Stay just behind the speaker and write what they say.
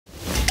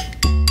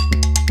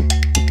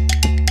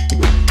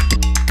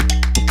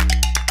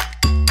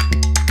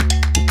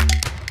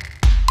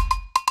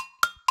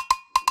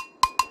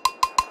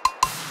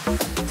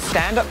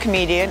stand-up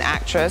comedian,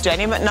 actress,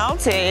 Jennie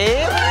McNulty.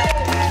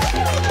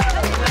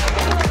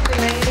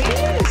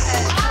 Ladies.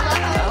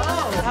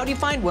 Oh, how do you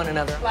find one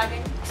another?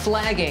 Flagging.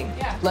 Flagging.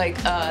 Yeah.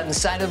 Like on the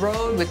side of the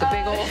road with the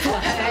big old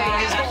flag.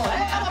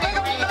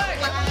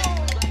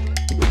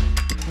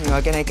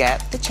 You're gonna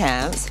get the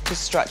chance to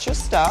strut your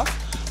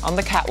stuff on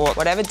the catwalk,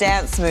 whatever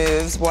dance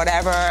moves,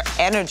 whatever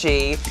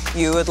energy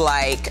you would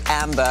like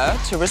Amber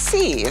to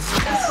receive.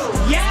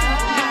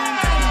 Yeah!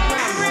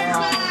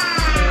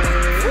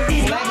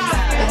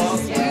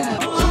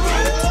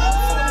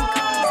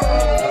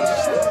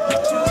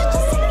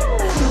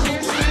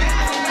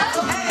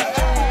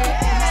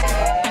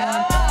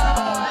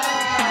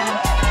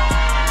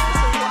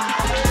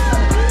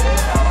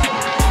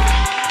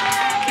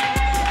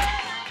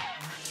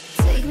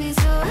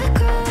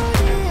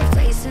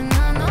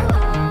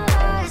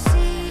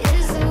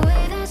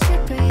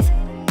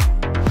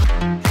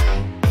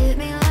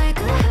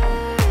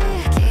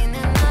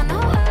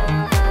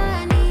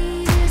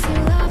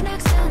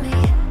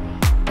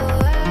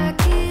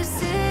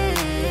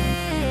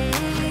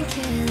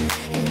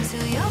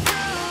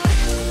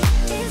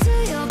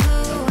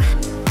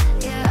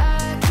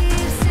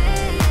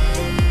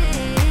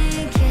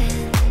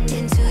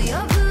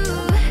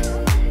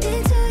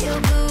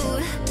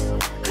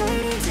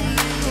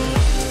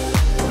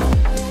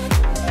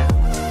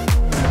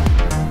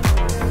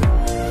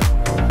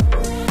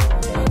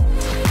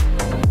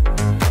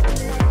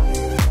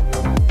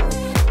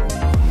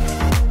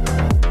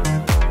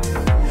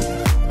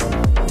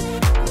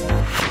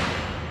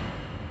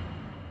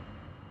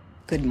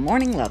 Good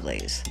morning,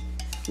 lovelies.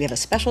 We have a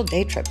special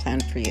day trip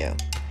planned for you.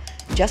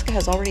 Jessica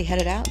has already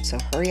headed out, so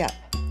hurry up.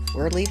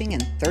 We're leaving in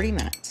 30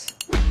 minutes.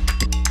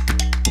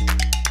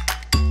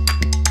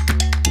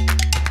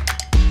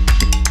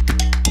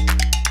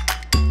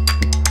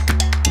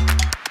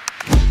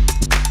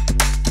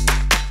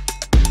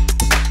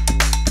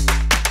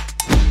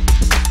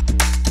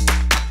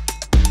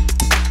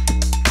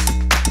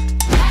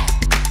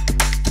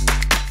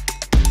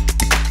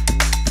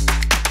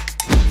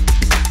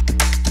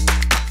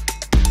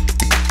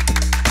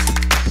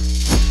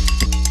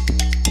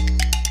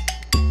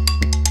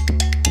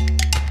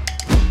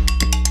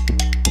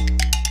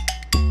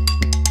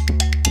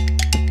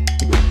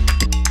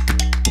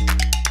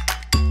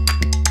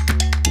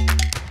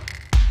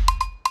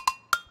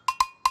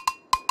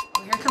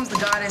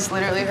 Goddess,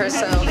 literally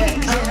herself.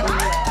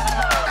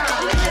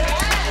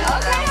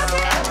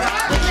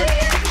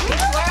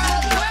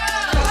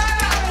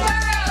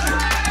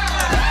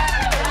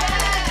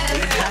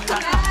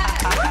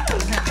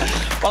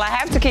 Well, I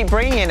have to keep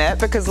bringing it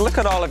because look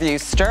at all of you.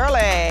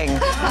 Sterling.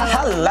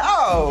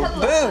 Hello.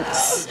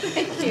 Boots.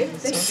 Thank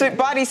you. Suit,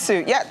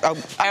 bodysuit. Yeah. Oh,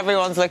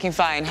 everyone's looking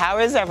fine. How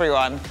is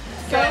everyone?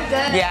 Good.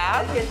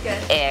 Yeah?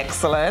 Good.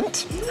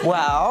 Excellent.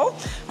 Well,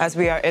 as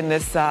we are in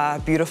this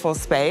beautiful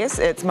space,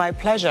 it's my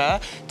pleasure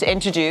to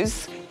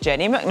introduce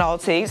Jennie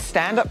McNulty,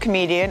 stand-up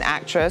comedian,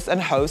 actress,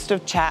 and host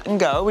of Chat and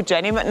Go with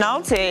Jennie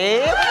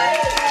McNulty.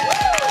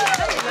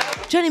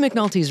 Jennie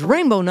McNulty's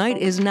Rainbow Night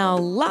is now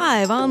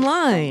live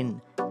online.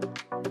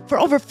 For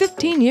over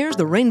 15 years,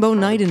 the Rainbow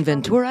Night in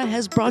Ventura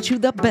has brought you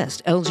the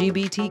best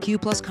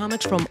LGBTQ+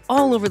 comics from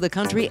all over the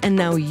country, and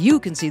now you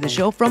can see the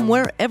show from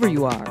wherever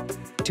you are.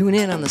 Tune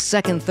in on the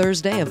second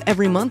Thursday of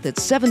every month at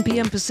 7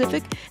 p.m.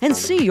 Pacific and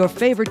see your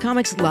favorite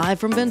comics live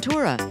from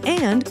Ventura.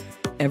 And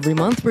every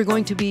month we're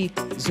going to be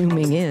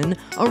zooming in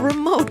a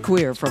remote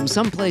queer from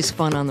someplace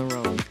fun on the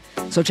road.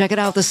 So check it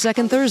out the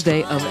second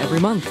Thursday of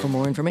every month. For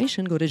more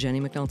information, go to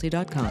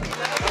jennymcnulty.com.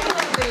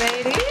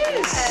 Ladies.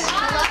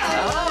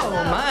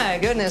 Oh my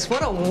goodness,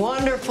 what a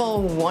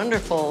wonderful,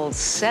 wonderful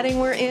setting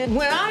we're in.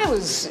 When I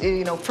was,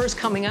 first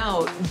coming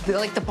out,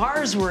 the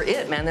bars were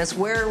it, man. That's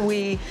where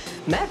we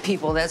met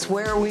people. That's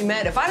where we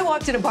met. If I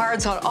walked in a bar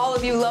and saw all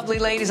of you lovely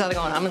ladies, I'd be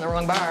going, I'm in the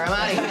wrong bar, I'm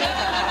out of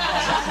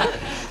here.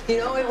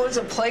 It was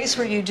a place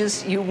where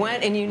you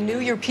went and you knew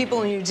your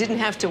people and you didn't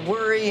have to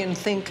worry and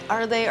think,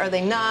 are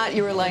they not?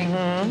 You were like,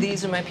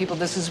 these are my people,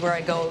 this is where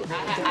I go.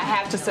 I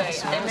have to say,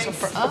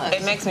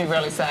 it makes me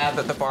really sad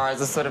that the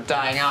bars are sort of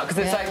dying out because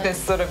it's like this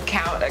sort of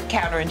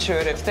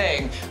counterintuitive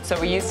thing. So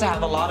we used to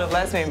have a lot of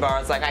lesbian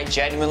bars. Like I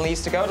genuinely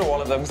used to go to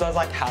all of them because I was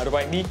like, how do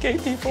I meet gay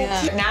people?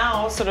 Yeah.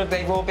 Now,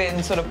 they've all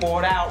been sort of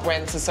bought out.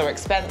 Rents are so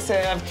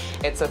expensive.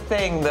 It's a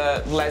thing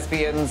that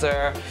lesbians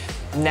are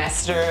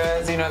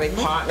nesters, they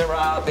partner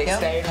up, they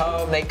stay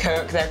home, they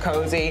cook, they're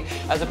cozy,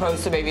 as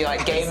opposed to maybe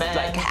like gay men,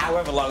 like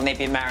however long they've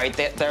been married,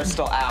 they're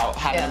still out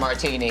having a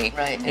martini,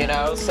 right?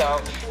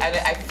 So, and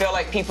I feel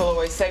like people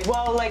always say,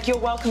 well, like you're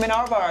welcome in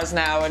our bars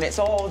now, and it's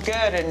all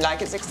good, and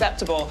like it's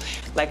acceptable.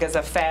 Like as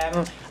a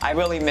femme, I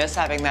really miss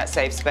having that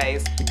safe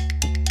space.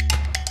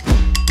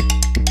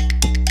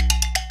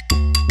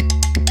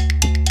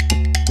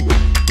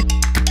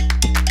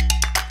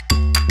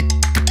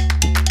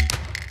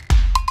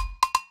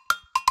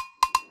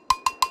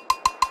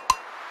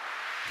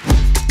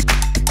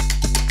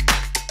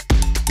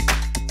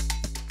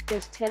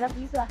 There's 10 of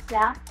these left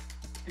now.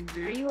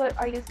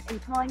 Are you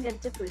employing a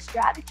different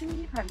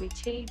strategy? Have we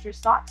changed your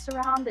socks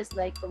around as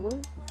like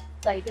balloons?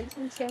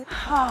 relationship?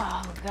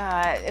 Oh,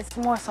 God. It's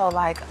more so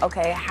like,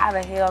 okay, how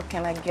the hell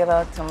can I get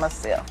her to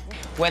myself?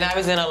 When I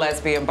was in a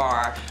lesbian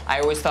bar,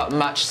 I always felt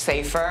much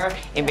safer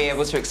in being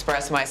able to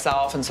express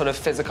myself and sort of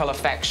physical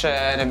affection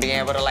and being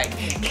able to like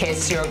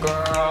kiss your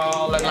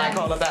girl and like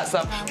all of that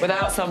stuff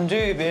without some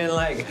dude being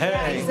like,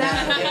 hey, you know,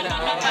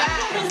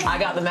 I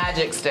got the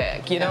magic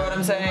stick. You know what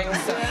I'm saying?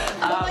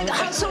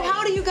 So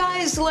how do you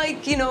guys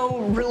like, you know,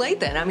 relate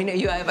then? I mean,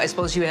 I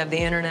suppose you have the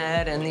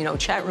internet and, you know,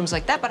 chat rooms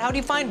like that, but how do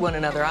you find one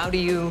another? How do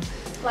you?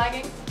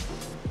 Flagging.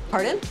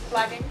 Pardon?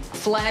 Flagging.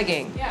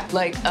 Flagging. Yeah.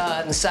 Like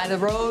on the side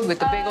of the road with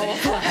the big old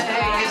flag.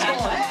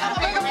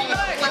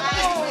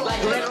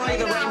 Like literally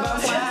the rainbow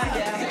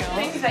flag.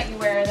 Things that you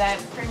wear that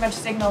pretty much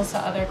signals to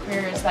other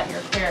queers that you're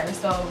queer.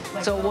 So,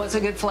 like, So what's a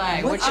good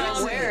flag? What should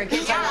I wear?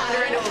 Can't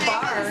wander into a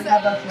bar. I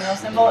have a female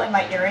symbol in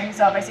my earring,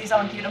 so if I see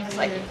someone cute, I'm just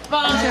like,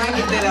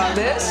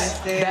 This?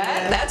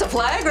 That's a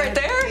flag right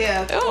there?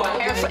 Yeah. Oh,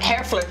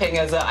 hair flipping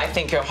is I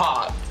think you're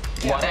hot.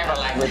 Whatever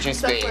language you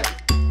speak.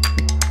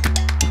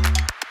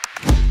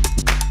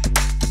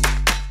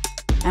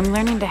 I'm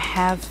learning to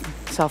have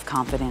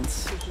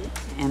self-confidence,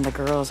 and the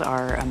girls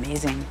are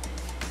amazing.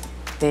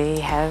 They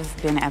have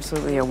been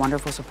absolutely a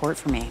wonderful support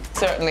for me.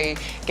 Certainly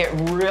get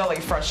really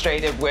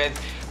frustrated with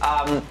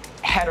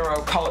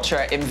hetero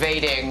culture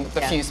invading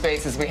the few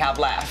spaces we have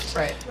left.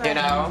 Right. You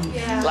know?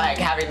 Yeah. Like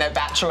having their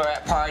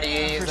bachelorette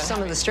parties. For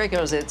some of the straight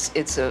girls,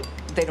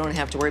 they don't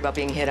have to worry about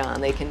being hit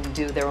on. They can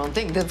do their own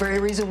thing. The very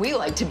reason we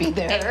like to be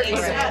there.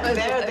 Exactly.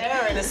 They're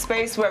there in a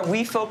space where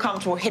we feel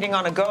comfortable hitting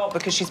on a girl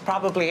because she's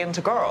probably into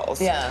girls.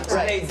 Yeah, so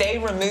right. they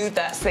remove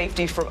that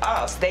safety from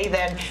us. They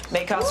then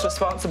make us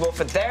responsible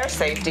for their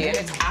safety, and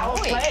it's our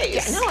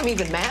place. Yeah, no, I'm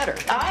even madder.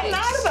 I'm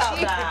not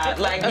about that.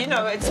 Like, you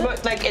know, it's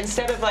like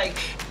instead of like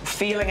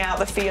feeling out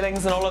the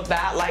feelings and all of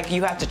that, like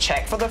you have to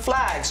check for the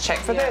flags, check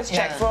for this,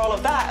 check for all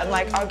of that, and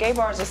like our gay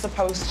bars are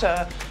supposed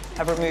to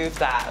have removed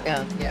that.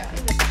 Yeah.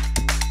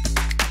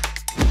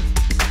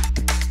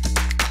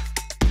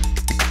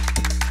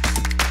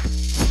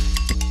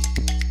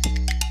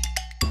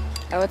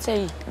 I would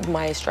say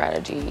my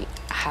strategy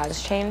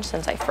has changed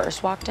since I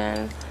first walked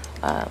in.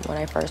 When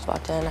I first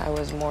walked in, I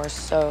was more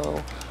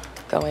so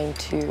going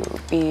to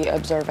be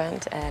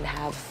observant and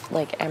have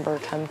like Amber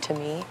come to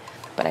me.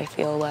 But I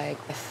feel like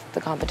with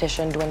the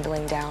competition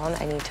dwindling down,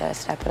 I need to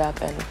step it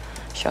up and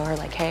show her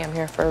like, hey, I'm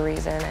here for a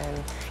reason,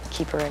 and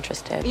keep her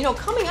interested. You know,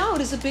 coming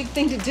out is a big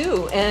thing to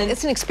do, and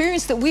it's an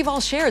experience that we've all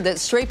shared that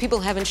straight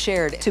people haven't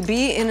shared. To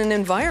be in an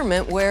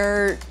environment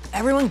where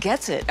everyone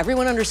gets it,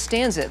 everyone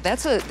understands it,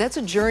 that's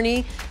a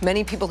journey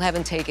many people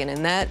haven't taken,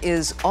 and that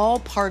is all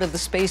part of the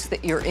space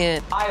that you're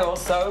in. I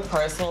also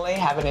personally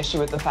have an issue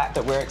with the fact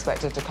that we're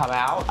expected to come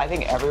out. I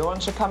think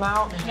everyone should come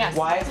out. Yes.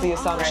 Why is the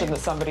assumption that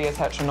somebody is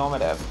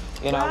heteronormative?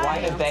 You know,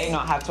 why do they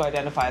not have to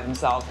identify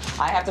themselves?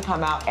 I have to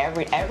come out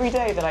every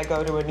day that I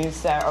go to a new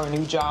set or a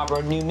new job or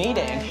a new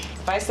meeting.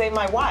 If I say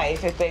my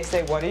wife, if they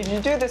say, what did you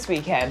do this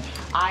weekend?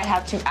 I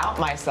have to out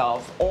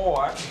myself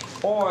or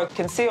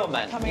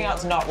concealment. Coming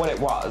out's not what it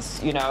was,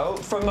 you know,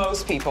 for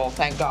most people,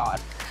 thank God.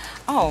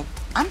 Oh,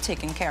 I'm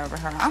taking care of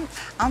her.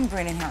 I'm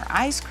bringing her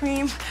ice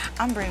cream.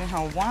 I'm bringing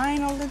her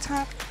wine all the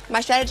time.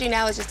 My strategy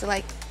now is just to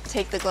like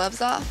take the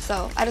gloves off,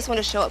 so I just want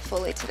to show up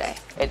fully today.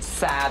 It's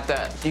sad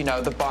that, you know,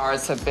 the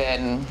bars have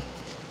been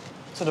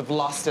sort of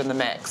lost in the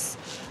mix.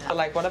 But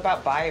like, what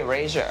about bi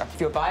erasure?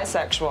 If you're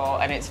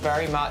bisexual, and it's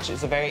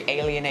a very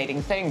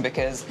alienating thing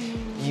because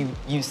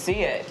you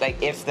see it.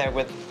 Like, if a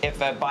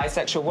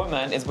bisexual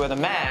woman is with a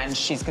man,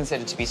 she's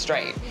considered to be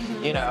straight,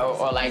 you know,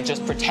 or like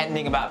just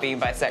pretending about being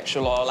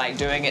bisexual or like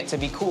doing it to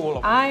be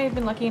cool. I've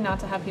been lucky not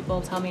to have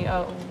people tell me,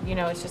 oh, you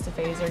know, it's just a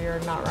phase or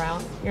you're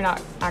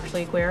not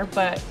actually queer,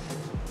 but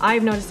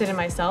I've noticed it in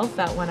myself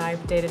that when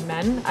I've dated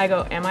men, I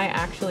go, am I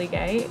actually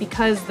gay?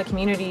 Because the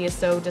community is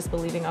so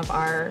disbelieving of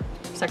our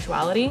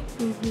sexuality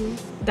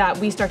that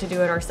we start to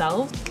do it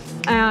ourselves.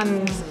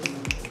 And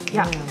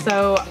yeah,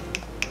 so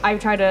I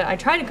try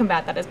to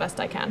combat that as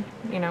best I can,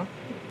 you know,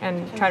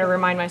 and try to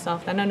remind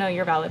myself that no,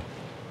 you're valid.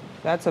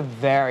 That's a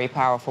very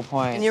powerful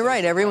point. And you're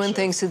right, everyone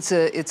thinks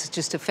it's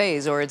just a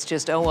phase, or it's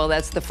just, oh, well,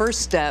 that's the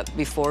first step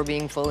before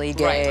being fully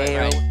gay.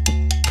 Right.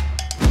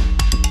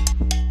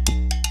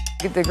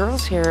 The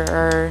girls here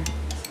are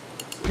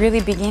really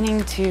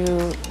beginning to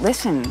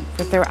listen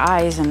with their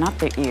eyes and not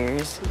their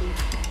ears,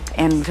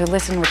 and to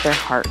listen with their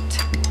heart.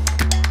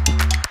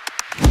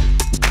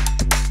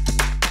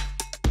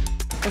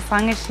 As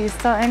long as she's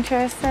still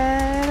interested,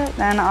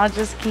 then I'll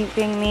just keep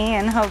being me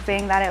and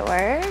hoping that it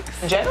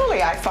works.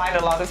 Generally, I find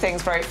a lot of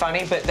things very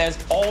funny, but there's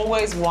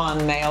always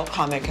one male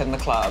comic in the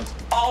club.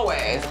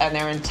 Always. And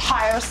their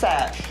entire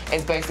set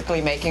is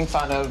basically making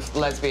fun of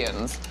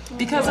lesbians.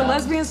 Because a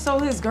lesbian stole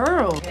his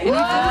girl. And he feels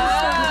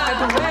some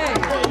type of way.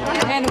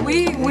 And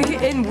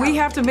we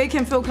have to make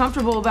him feel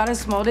comfortable about his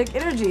small dick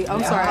energy.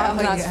 I'm sorry, I'm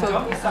not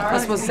supposed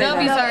to say that. Don't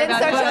be sorry about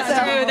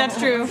that. That's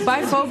true.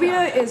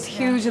 Biphobia is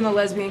huge in the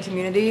lesbian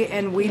community,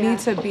 and we need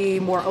to be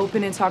more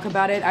open and talk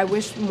about it. I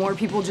wish more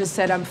people just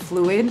said I'm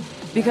fluid,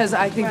 because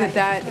I think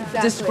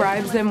that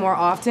describes them more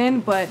often,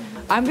 but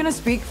I'm gonna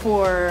speak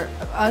for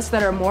us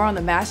that are more on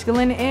the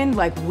masculine end.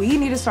 Like, we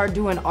need to start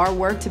doing our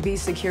work to be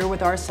secure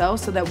with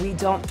ourselves so that we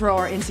don't throw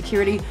our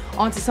insecurity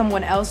onto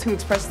someone else who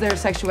expresses their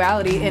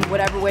sexuality in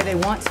whatever way they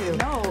want to.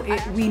 No,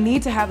 we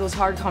need to have those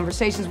hard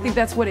conversations. I think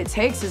that's what it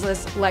takes, is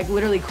us like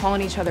literally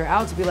calling each other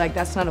out to be like,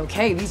 that's not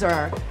okay. These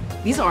are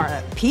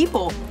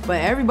people,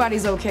 but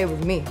everybody's okay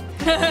with me.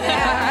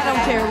 I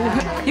don't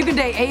care. You can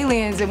date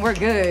aliens and we're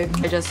good.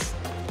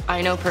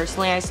 I know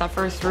personally I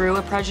suffer through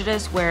a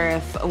prejudice where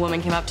if a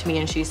woman came up to me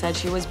and she said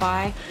she was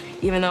bi,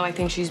 even though I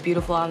think she's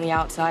beautiful on the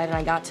outside and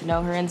I got to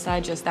know her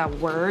inside, just that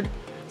word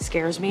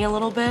scares me a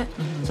little bit.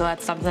 So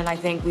that's something I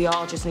think we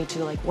all just need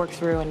to like work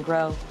through and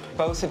grow.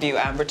 Both of you,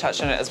 Amber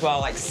touched on it as well,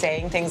 like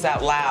saying things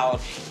out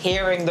loud,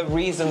 hearing the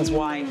reasons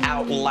why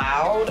out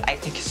loud, I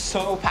think is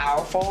so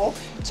powerful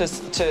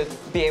just to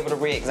be able to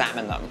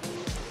re-examine them.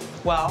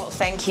 Well,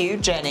 thank you,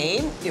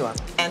 Jenny. You're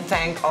welcome. And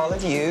thank all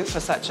of you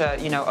for such a,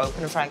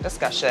 open and frank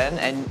discussion.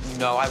 And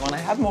I want to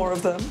have more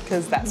of them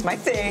because that's my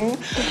thing.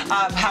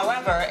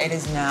 However, it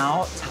is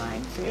now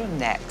time for your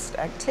next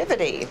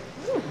activity.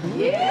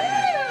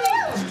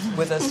 Yeah!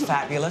 With as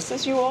fabulous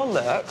as you all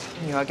look,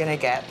 you are going to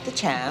get the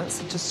chance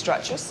to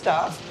strut your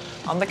stuff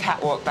on the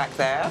catwalk back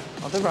there,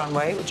 or the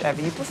runway,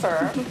 whichever you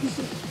prefer.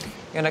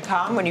 You're going to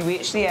come. When you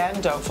reach the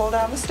end, don't fall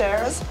down the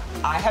stairs.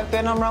 I have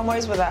been on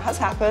runways where that has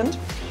happened.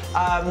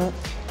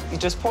 You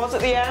just pause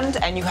at the end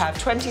and you have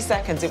 20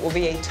 seconds. It will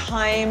be a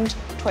timed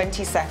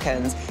 20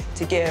 seconds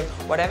to give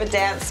whatever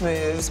dance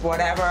moves,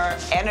 whatever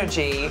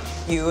energy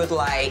you would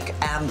like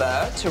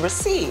Amber to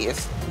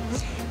receive.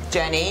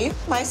 Jenny,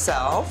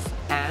 myself,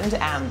 and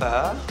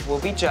Amber will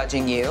be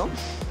judging you.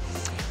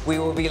 We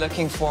will be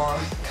looking for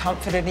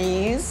comfort and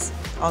ease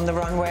on the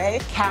runway,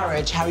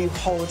 carriage, how you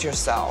hold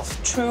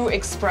yourself, true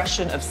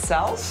expression of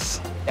self.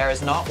 There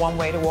is not one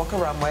way to walk a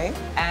runway.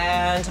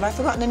 And have I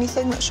forgotten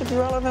anything that should be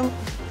relevant?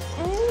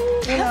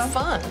 Have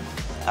fun.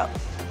 Oh,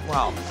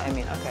 well, I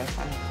mean, okay,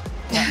 fine.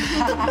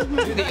 Yeah.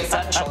 Do the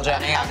essential,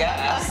 Jenny, I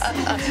guess.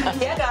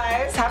 Yeah,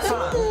 guys, have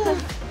fun.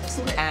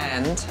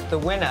 And the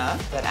winner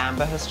that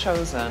Amber has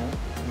chosen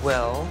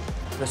will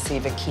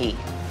receive a key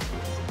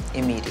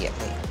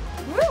immediately.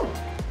 Woo!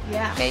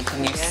 Yeah.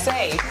 Making you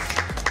safe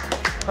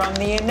from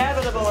the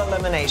inevitable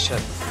elimination.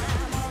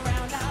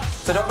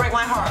 So don't break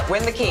my heart,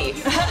 win the key.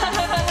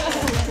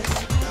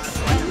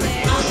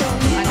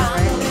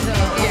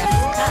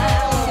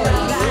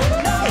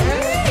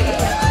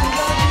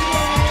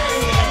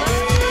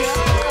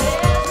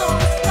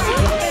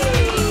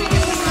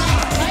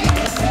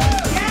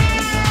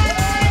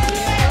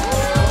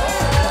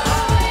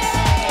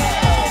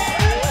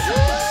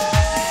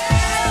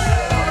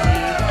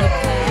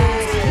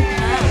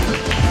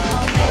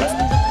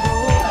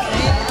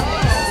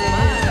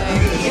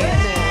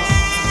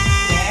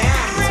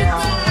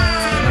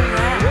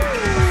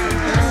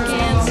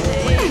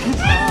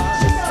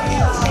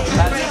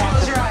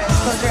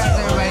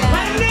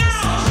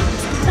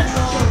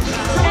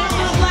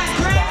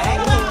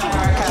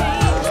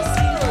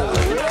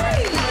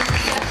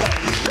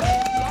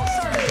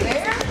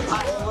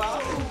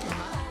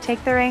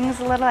 Take the rings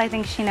a little. I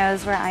think she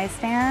knows where I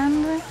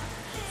stand.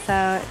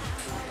 So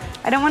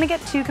I don't want to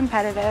get too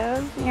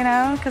competitive,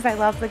 because I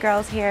love the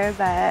girls here,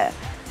 but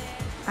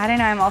I don't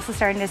know, I'm also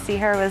starting to see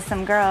her with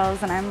some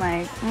girls and I'm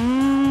like,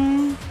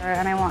 and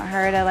I want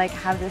her to like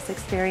have this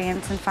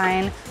experience and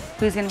find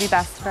who's going to be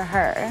best for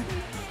her,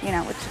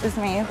 which is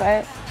me,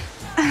 but.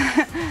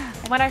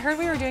 When I heard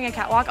we were doing a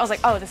catwalk, I was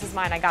like, oh, this is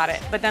mine, I got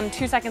it. But then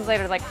 2 seconds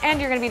later, like,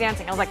 and you're going to be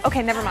dancing. I was like,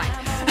 okay, never mind.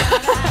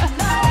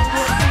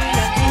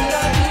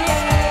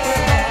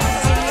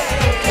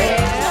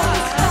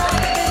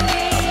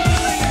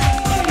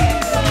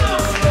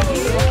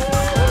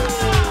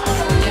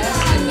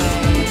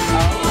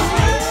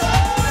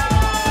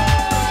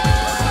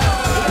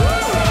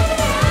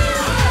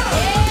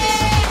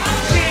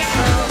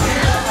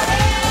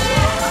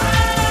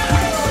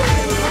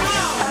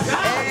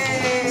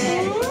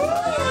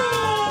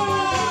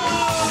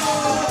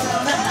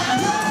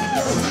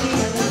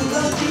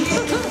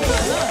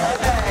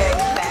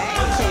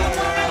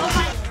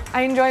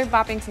 I enjoy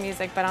bopping to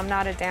music, but I'm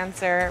not a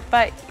dancer.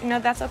 But,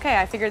 that's okay.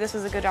 I figured this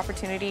was a good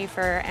opportunity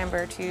for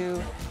Amber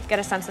to get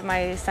a sense of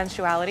my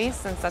sensuality,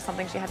 since that's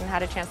something she hadn't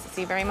had a chance to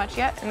see very much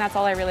yet, and that's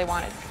all I really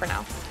wanted for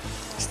now.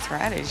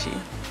 Strategy.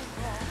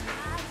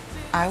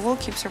 I will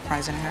keep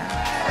surprising her.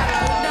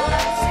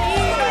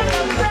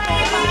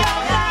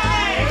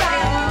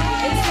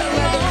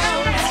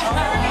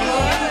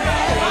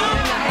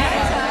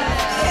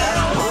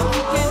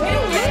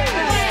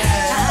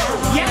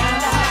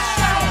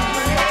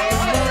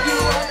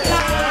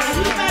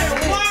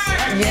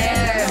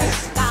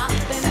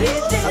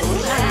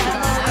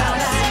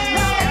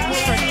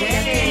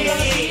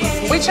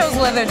 We chose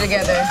leather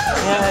together.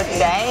 Yeah,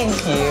 thank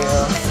you.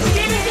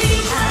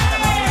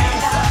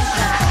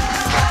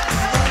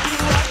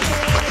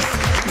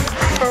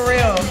 For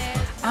real.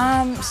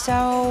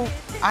 So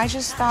I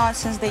just thought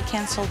since they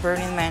canceled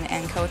Burning Man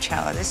and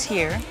Coachella this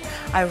year,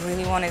 I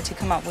really wanted to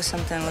come up with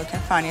something looking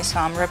funny, so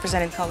I'm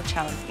representing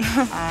Coachella.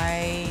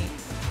 I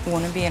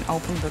want to be an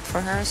open book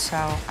for her, so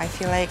I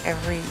feel like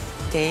every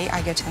day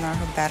I get to know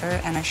her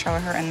better and I show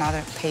her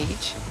another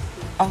page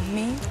of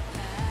me.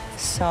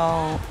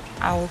 So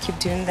I will keep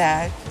doing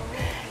that,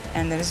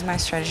 and that is my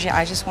strategy.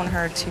 I just want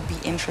her to be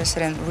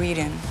interested in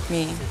reading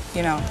me,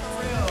 you know.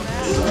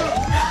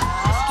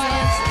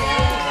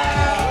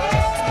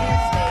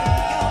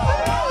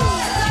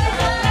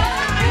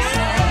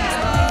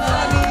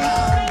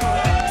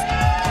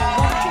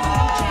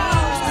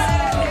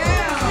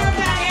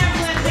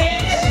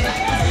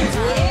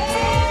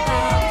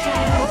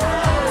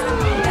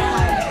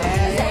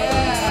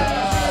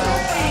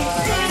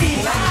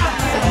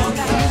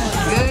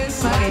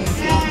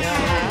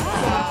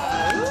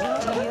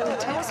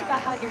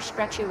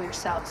 Stretching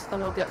yourselves a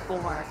little bit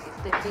more.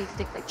 Do you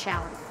think they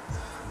challenge?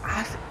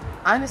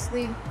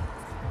 Honestly,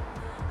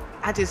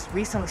 I just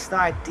recently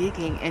started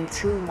digging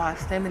into my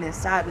feminine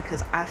side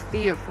because I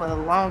feared for the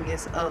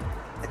longest of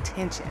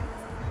attention,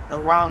 the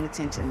wrong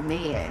attention,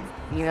 man.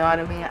 You know what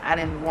I mean? I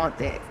didn't want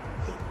that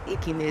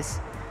ickiness,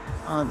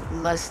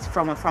 lust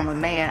from a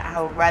man.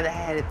 I would rather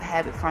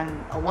have it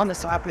from a woman,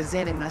 so I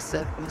presented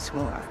myself much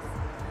more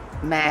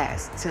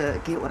masked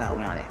to get what I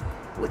wanted,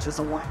 which was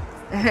a woman.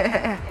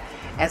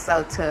 And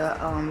so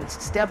to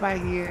step out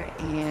here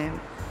and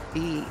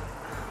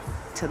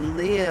to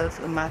live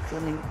in my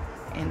feeling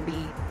and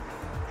be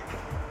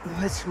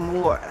much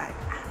more, like,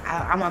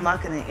 I'm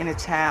unlocking an inner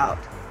child.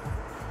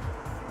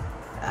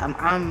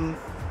 I'm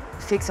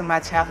fixing my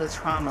childhood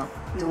trauma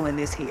doing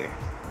this here.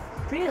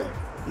 Really?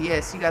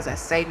 Yes, you guys are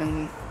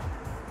saving me.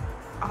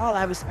 All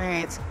I've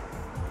experienced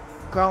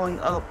growing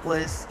up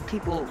was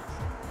people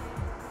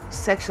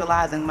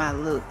sexualizing my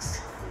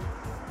looks.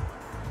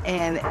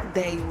 And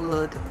they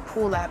would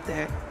pull out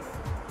their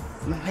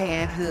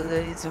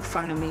manhoods in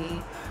front of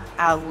me.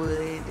 I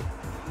would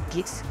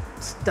get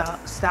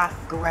stop,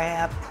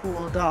 grab,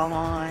 pulled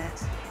on,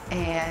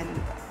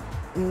 and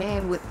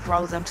men would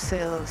throw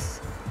themselves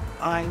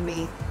on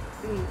me,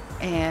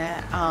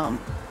 and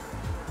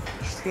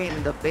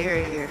created a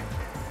barrier.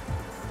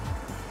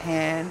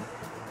 And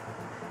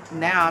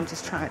now I'm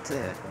just trying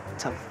to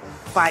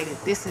fight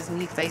it. This is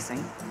me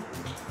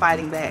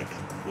fighting back.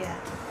 Yeah.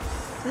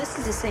 So this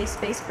is a safe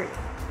space for you.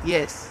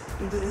 Yes,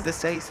 this is the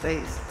safe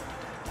space.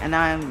 And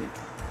I'm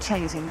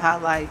changing my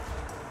life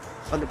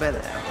for the better.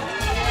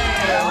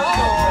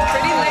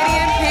 Pretty lady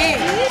in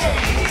pink.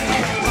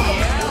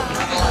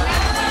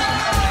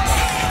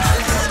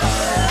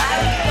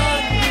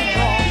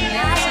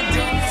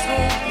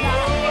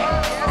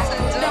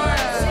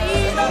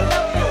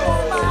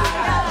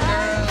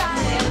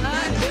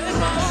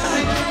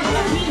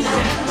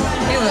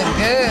 You look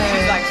good.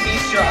 She's like,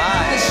 feast your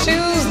eyes. The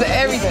shoes, the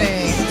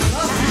everything.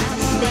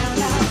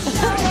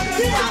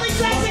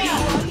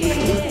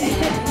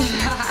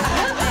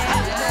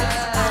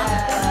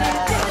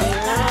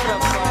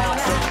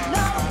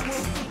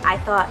 I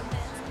thought,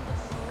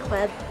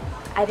 club,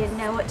 I didn't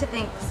know what to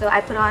think, so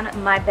I put on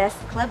my best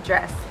club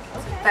dress.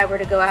 If I were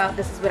to go out,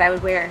 this is what I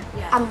would wear.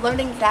 I'm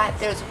learning that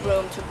there's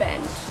room to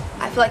bend.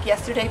 I feel like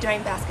yesterday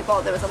during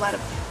basketball there was a lot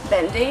of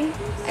bending,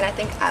 and I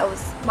think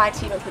my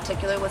team in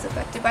particular was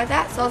affected by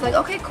that. So I was like,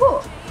 okay,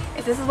 cool.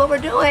 If this is what we're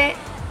doing,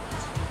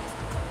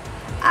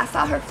 I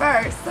saw her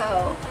first,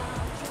 so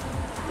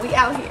we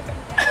out here.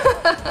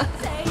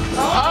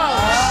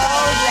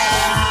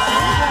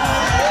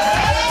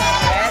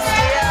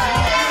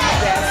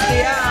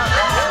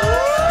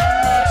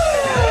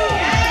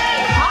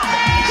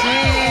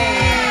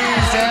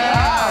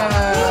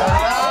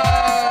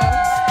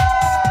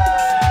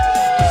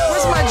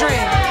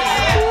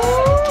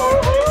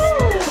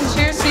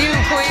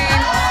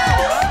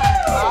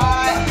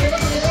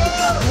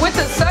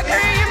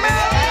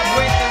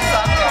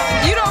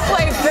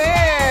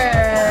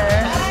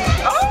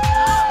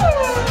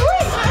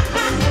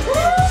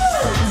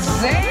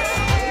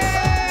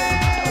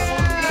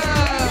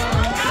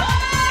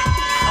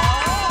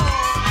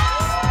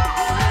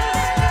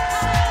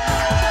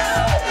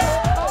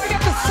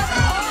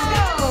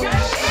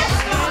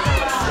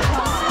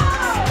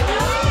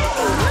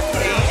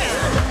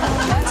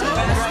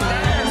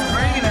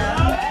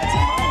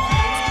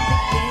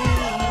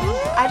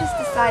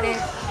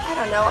 I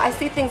don't know, I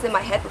see things in my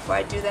head before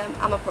I do them.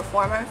 I'm a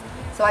performer,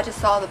 so I just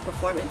saw the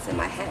performance in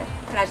my head,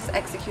 and I just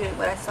executed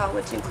what I saw,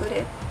 which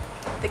included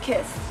the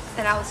kiss.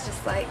 And I was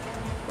just like,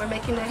 we're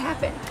making that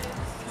happen.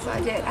 So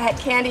I did. I had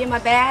candy in my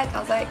bag. I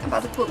was like, I'm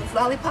about to pull these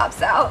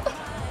lollipops out.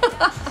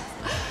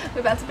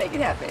 We're about to make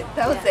it happen.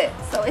 That was it.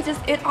 So it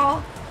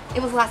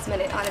was last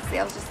minute, honestly.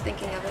 I was just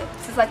thinking of it.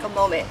 This is like a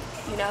moment,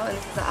 you know, and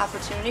this is an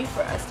opportunity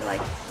for us to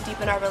like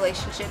deepen our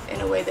relationship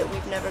in a way that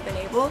we've never been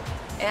able,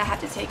 and I have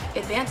to take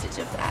advantage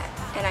of that.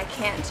 And I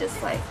can't just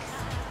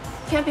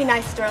can't be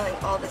nice Sterling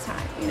all the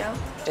time, you know?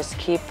 Just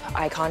keep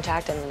eye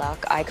contact and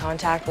lock eye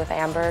contact with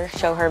Amber,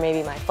 show her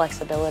maybe my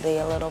flexibility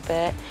a little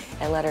bit,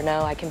 and let her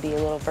know I can be a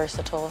little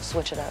versatile,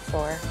 switch it up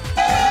for her.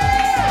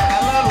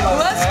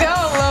 Let's go,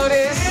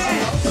 Lotus.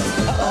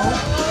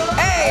 Uh-oh.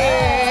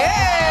 Hey,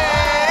 hey,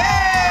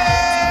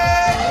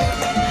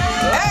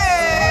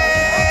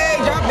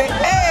 hey, drop it,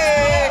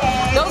 hey.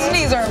 Those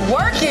knees are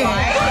working.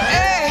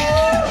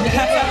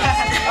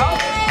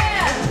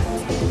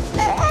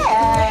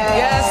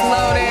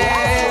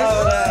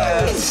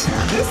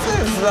 This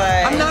is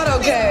like... I'm not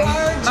okay.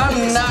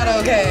 I'm not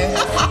okay.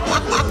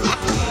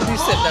 You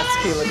said that's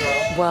tequila,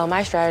 girl. Well,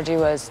 my strategy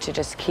was to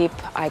just keep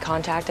eye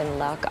contact and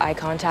lock eye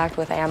contact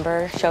with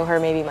Amber, show her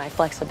maybe my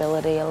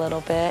flexibility a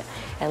little bit,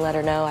 and let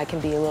her know I can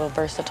be a little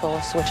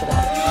versatile, switch it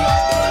up.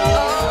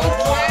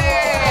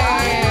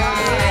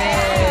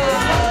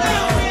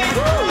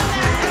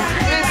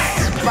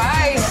 It's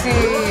spicy.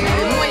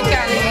 Muy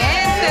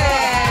caliente.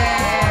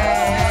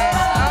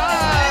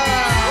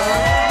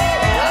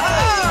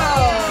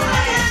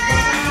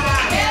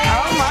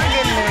 Oh my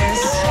goodness.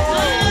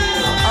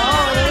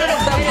 Oh, look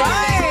at the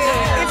bite.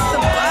 It's the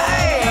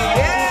bite.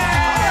 Yeah.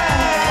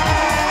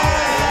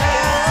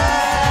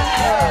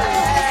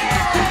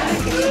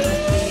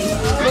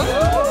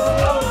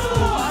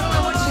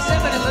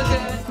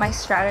 My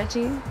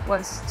strategy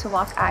was to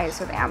lock eyes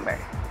with Amber.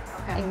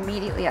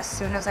 Immediately, as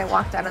soon as I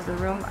walked out of the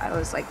room, I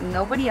was like,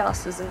 nobody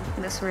else is in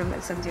this room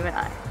except you and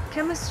I.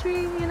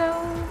 Chemistry, you know,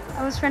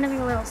 I was trying to be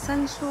a little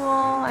sensual.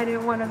 I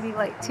didn't want to be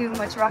like too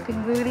much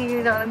rockin' booty,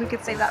 you know, we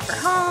could save that for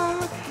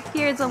home.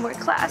 Here it's a little more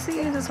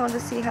classy. I just wanted to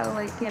see how,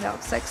 like, you know,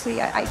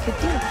 sexy I could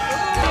do.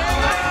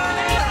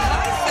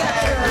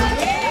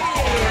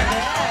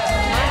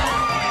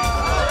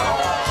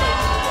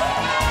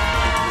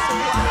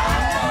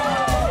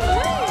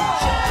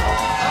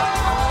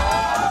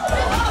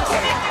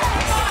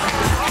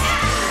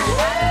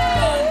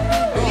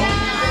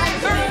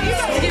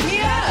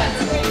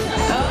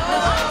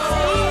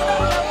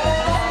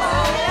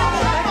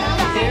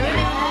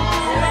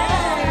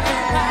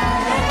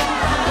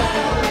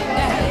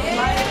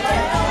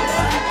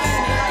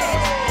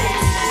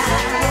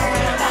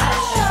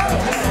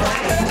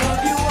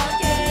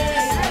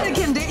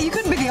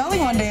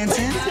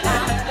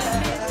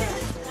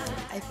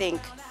 I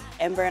think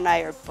Amber and I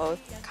are both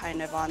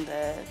kind of on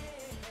the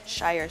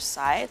shyer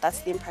side.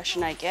 That's the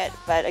impression I get.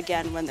 But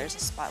again, when there's a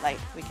spotlight,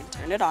 we can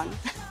turn it on.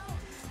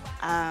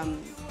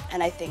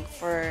 And I think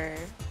for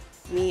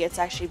me, it's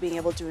actually being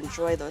able to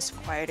enjoy those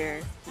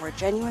quieter, more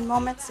genuine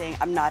moments, saying,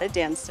 I'm not a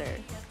dancer,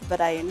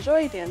 but I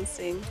enjoy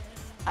dancing.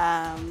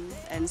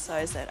 And so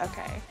I said,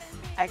 okay,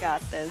 I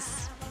got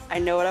this. I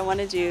know what I want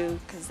to do,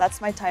 because that's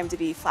my time to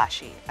be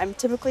flashy. I'm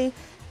typically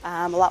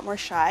a lot more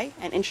shy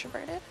and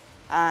introverted.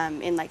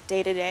 In like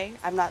day-to-day,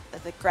 I'm not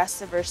the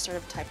aggressive or sort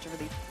of type to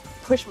really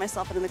push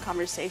myself into the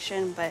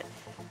conversation, but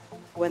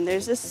when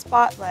there's a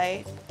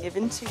spotlight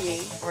given to me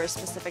for a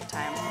specific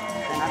time,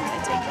 then I'm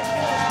gonna take it.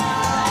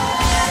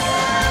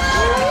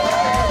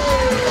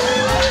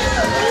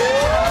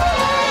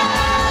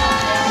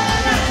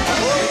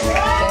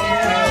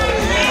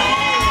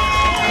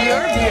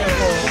 You're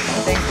beautiful.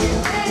 Thank you.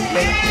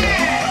 Thank you.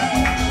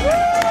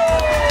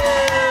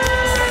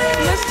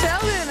 Let's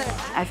tell it.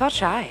 I felt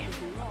shy.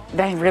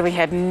 I really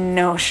had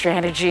no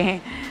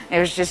strategy. It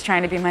was just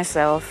trying to be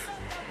myself.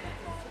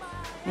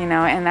 You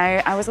know, and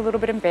I was a little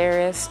bit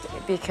embarrassed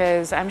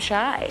because I'm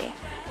shy.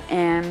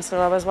 And so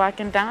I was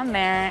walking down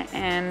there,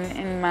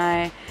 and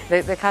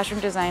the costume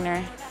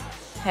designer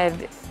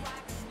had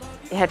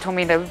told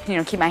me to, you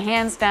know, keep my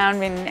hands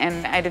down,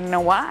 and I didn't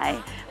know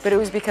why. But it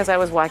was because I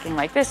was walking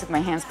like this with my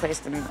hands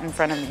placed in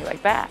front of me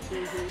like that.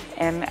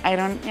 And I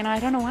don't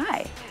know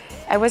why.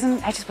 I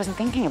just wasn't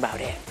thinking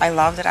about it. I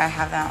love that I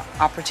have that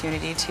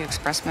opportunity to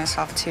express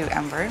myself to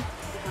Amber.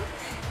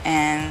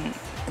 And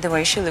the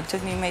way she looked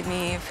at me made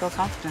me feel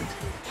confident.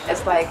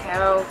 It's like,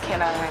 how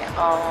can I,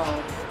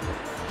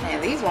 man,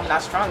 these women are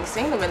strong. You've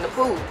seen them in the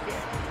pool.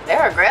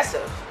 They're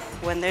aggressive.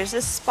 When there's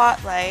a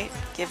spotlight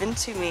given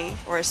to me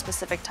for a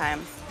specific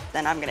time,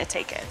 then I'm gonna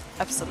take it,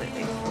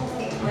 absolutely.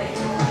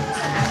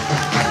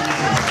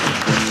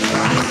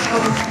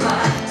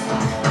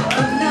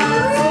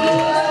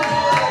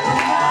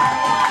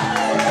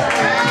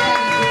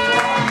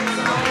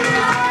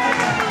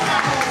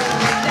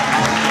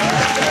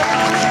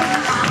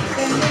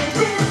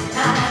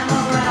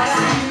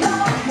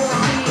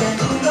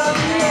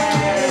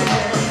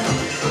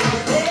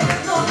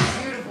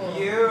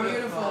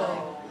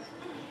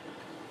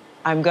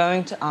 I'm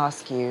going to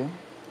ask you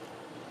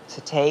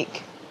to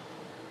take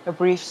a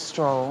brief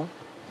stroll,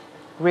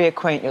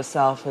 reacquaint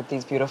yourself with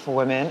these beautiful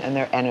women and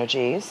their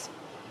energies.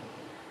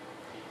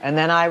 And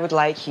then I would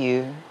like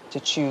you to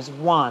choose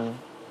one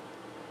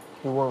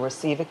who will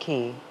receive a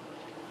key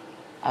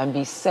and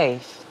be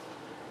safe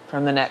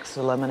from the next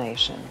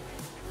elimination.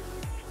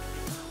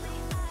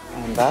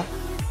 Amber?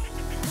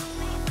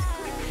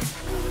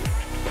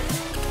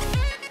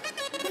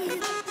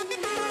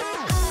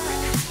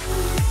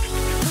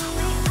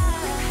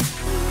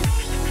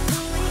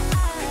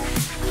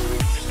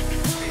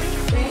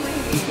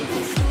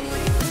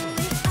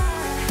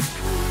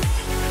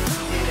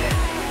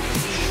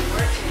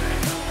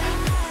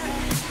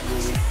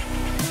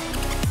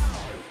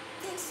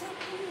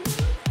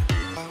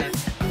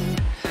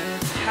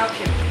 How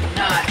can we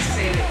not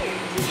say that you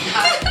do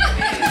not?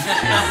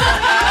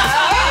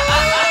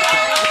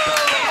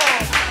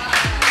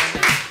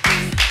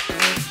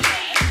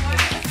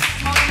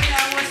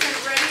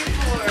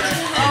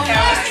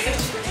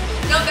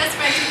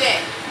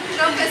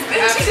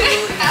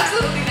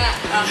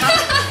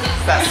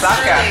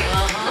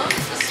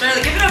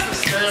 Sterling, give it up for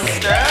Sterling.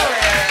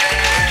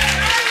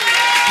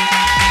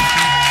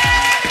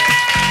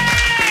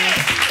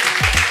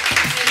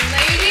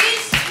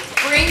 Ladies,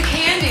 bring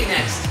candy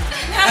next time.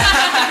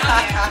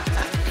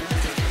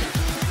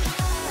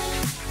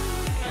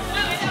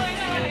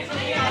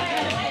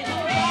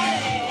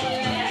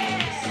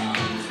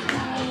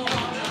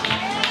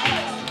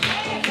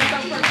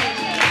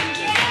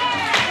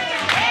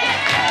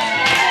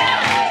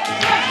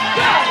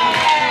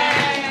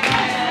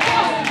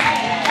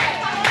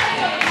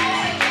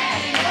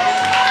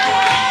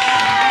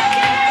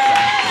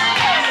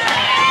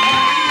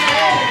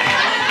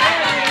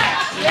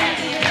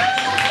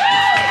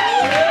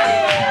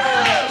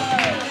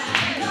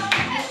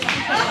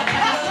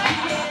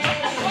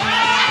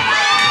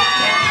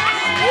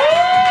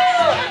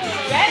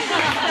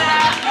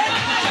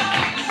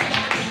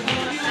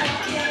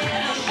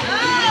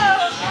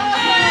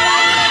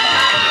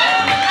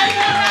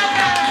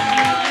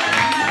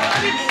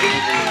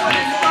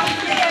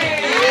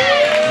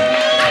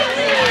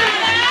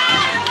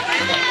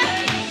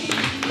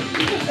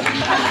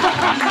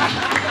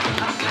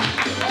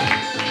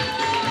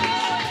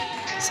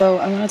 So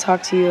I want to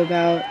talk to you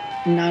about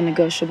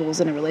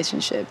non-negotiables in a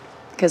relationship,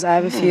 because I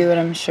have a few and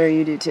I'm sure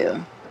you do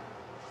too.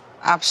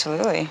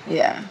 Absolutely.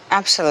 Yeah.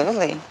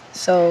 Absolutely.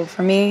 So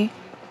for me,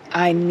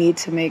 I need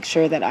to make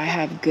sure that I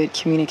have good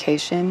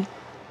communication,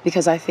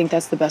 because I think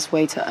that's the best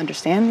way to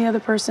understand the other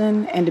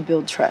person and to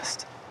build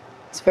trust.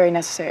 It's very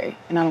necessary,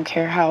 and I don't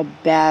care how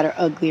bad or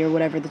ugly or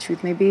whatever the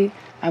truth may be,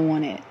 I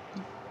want it,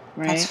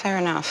 right? That's fair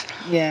enough.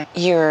 Yeah.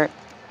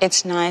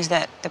 It's nice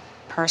that the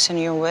person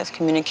you're with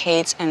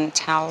communicates and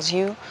tells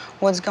you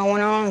what's going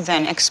on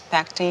than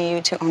expecting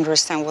you to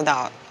understand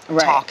without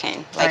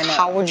talking. Like,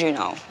 how would you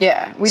know?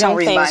 Yeah, we don't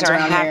read minds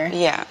around here.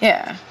 Yeah.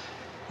 Yeah.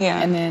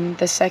 Yeah. And then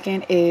the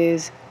second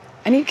is,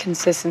 I need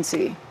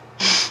consistency.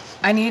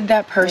 I need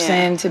that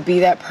person to be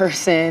that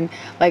person.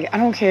 Like, I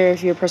don't care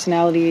if your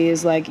personality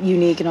is like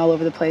unique and all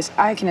over the place.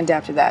 I can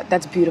adapt to that.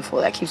 That's beautiful.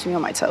 That keeps me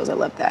on my toes. I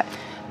love that.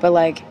 But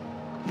like,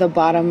 the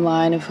bottom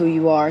line of who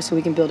you are so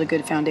we can build a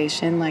good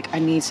foundation, like, I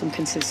need some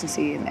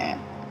consistency in that.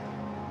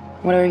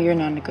 What are your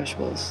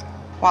non-negotiables?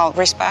 Well,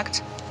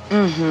 respect.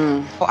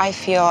 Mm-hmm. I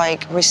feel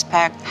like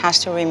respect has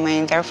to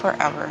remain there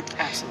forever.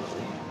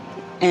 Absolutely.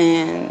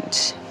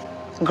 And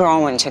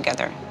growing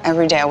together.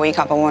 Every day I wake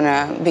up, I want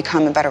to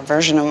become a better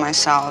version of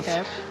myself.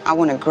 Okay. I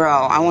want to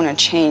grow. I want to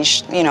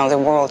change, the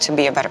world to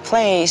be a better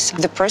place.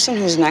 The person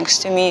who's next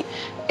to me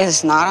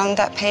is not on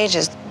that page.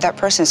 That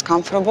person is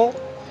comfortable.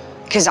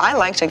 Because I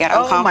like to get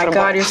uncomfortable. Oh my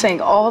God, you're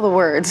saying all the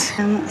words.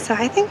 So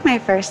I think my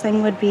first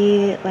thing would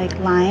be like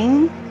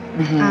lying.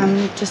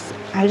 I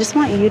just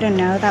want you to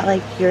know that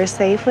like you're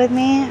safe with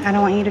me. I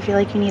don't want you to feel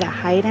like you need to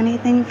hide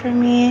anything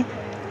from me.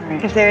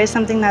 Right. If there is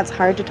something that's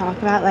hard to talk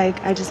about, like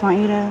I just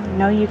want you to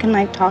know you can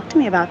like talk to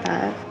me about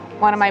that.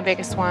 One of my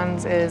biggest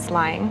ones is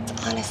lying.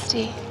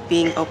 Honesty.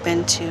 Being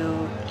open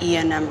to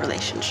E&M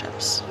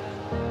relationships.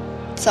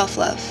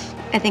 Self-love.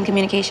 I think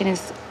communication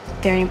is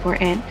very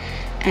important,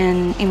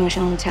 and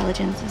emotional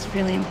intelligence is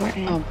really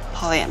important. Oh,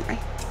 polyamory.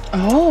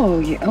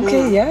 Oh, yeah.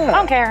 Okay, yeah. I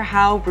don't care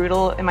how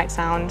brutal it might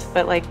sound,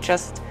 but like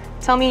just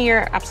tell me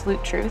your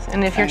absolute truth.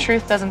 And if your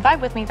truth doesn't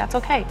vibe with me, that's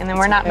okay. And then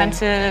we're not meant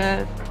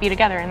to be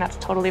together, and that's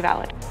totally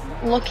valid.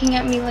 Looking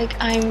at me like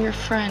I'm your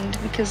friend,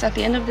 because at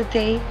the end of the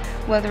day,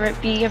 whether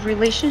it be a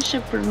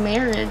relationship or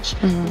marriage,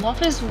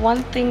 love is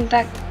one thing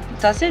that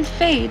doesn't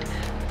fade,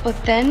 but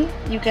then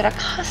you get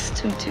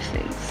accustomed to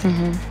things.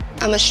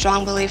 I'm a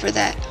strong believer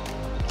that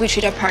we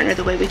treat our partner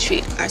the way we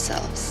treat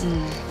ourselves.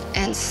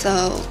 And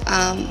so,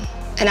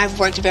 and I've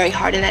worked very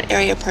hard in that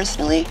area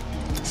personally,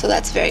 so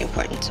that's very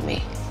important to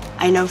me.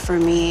 I know for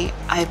me,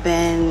 I've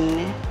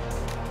been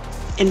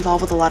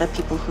involved with a lot of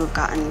people who have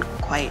gotten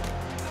quite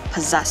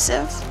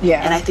possessive.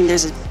 Yeah. And I think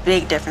there's a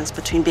big difference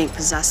between being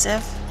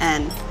possessive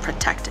and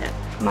protective.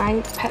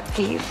 My pet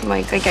peeve,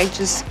 like I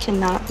just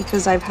cannot,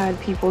 because I've had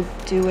people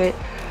do it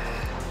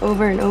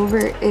over and over,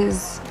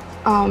 is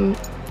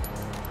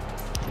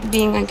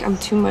being like I'm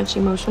too much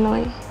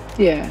emotionally.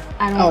 Yeah.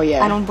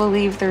 I don't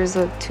believe there's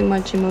a too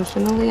much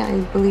emotionally. I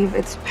believe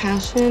it's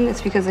passion.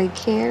 It's because I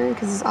care.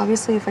 Because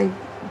obviously, if I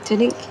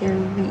didn't care, it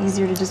would be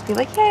easier to just be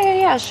like,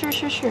 yeah, sure.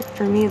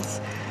 For me,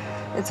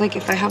 it's like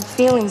if I have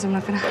feelings, I'm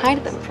not gonna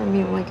hide them from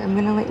you. Like I'm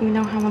gonna let you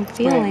know how I'm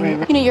feeling.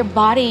 Right. You know, your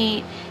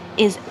body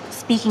is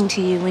speaking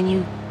to you when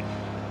you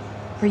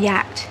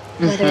react,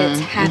 whether it's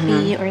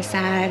happy or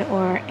sad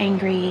or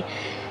angry.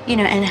 You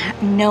know,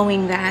 and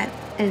knowing that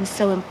is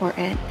so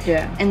important.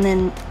 Yeah. And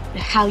then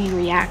how you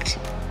react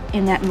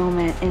in that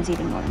moment is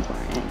even more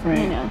important. Right.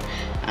 You know,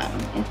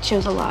 it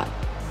shows a lot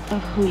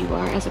of who you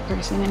are as a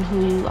person and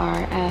who you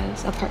are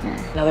as a partner.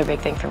 Another big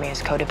thing for me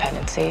is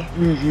codependency.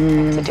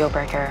 It's a deal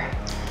breaker.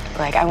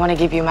 Like, I want to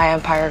give you my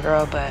empire,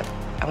 girl, but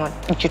I want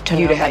you to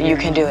know that you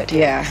can do it too.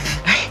 Yeah.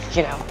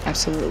 You know?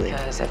 Absolutely.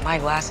 Because if my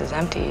glass is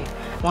empty,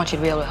 I want you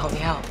to be able to help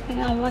me out.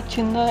 And I want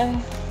to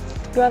know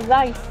your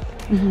life.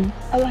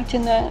 I want to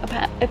know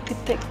about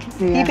everything.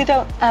 Even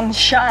though I'm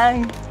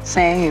shy.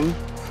 Same.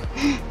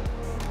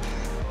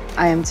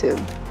 I am too.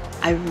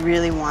 I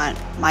really want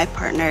my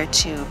partner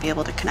to be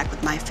able to connect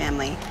with my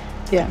family,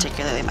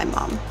 particularly my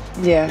mom.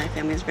 Yeah. My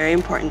family is very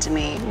important to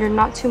me. You're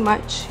not too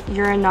much,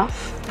 you're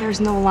enough. There's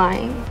no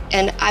lying.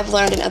 And I've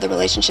learned in other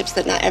relationships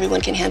that not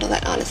everyone can handle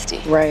that honesty.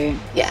 Right.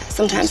 Yeah,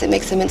 sometimes it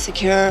makes them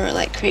insecure or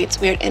like creates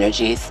weird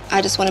energies.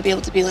 I just want to be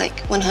able to be like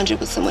 100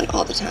 with someone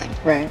all the time.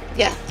 Right.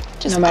 Yeah.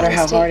 Just no matter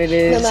honesty. how hard it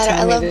is. No matter,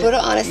 I love brutal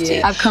honesty.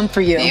 Yeah. I've come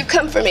for you. You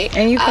come for me.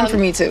 And you come for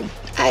me too.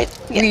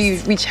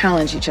 Yes. We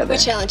challenge each other. We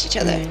challenge each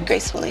other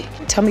gracefully.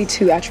 Tell me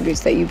 2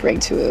 attributes that you bring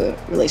to a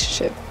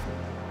relationship.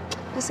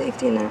 A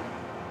safety net.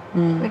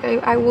 Like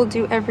I will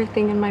do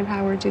everything in my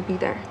power to be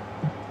there.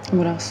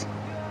 What else?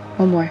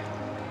 One more.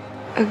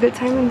 A good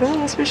time in bed,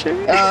 that's for sure.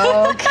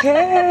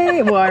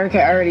 Okay. Well, I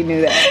already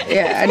knew that.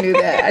 Yeah, I knew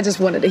that. I just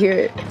wanted to hear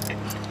it.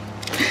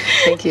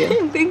 Thank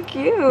you. Thank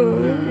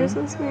you. You're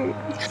so sweet.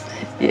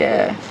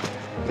 Yeah.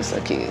 You're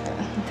so cute.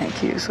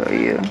 Thank you. So are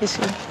you. Kiss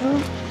you.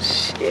 Oh,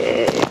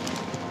 shit.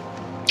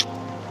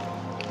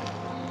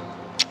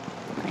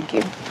 Thank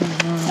you.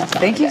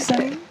 Thank you,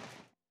 son.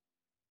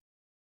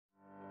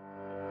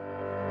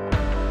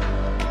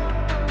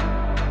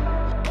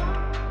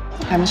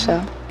 Hi,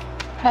 Michelle.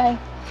 Hi.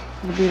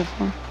 You're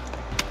beautiful.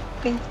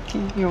 Thank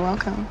you. You're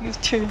welcome. You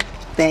too.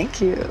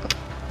 Thank you.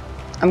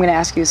 I'm going to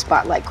ask you a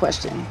spotlight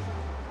question.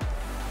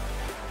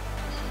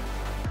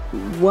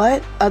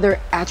 What other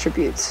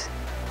attributes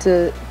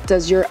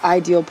does your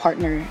ideal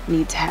partner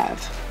need to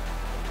have?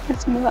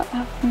 It's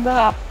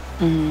love,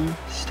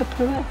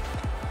 support,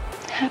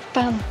 have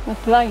fun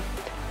with life,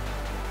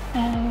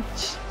 and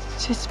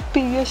just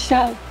be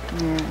yourself.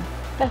 Yeah.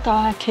 That's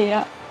all I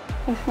care.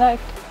 It's like,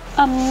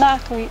 I'm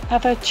not going to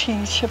ever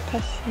change a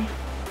pussy.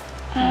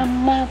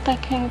 I'm not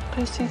that kind of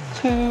pussy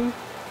too.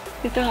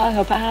 It's all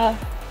about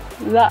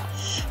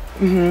lust.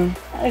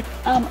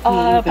 I'm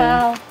all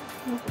about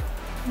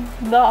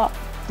love.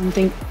 And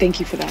thank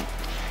you for that.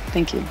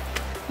 Thank you.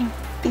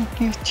 Thank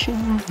you too.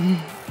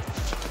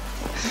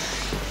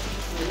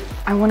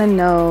 I want to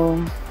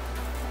know,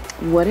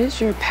 what is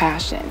your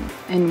passion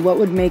and what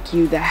would make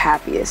you the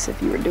happiest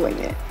if you were doing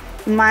it?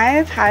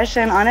 My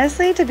passion,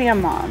 honestly, to be a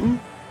mom.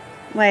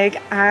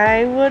 Like,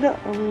 I would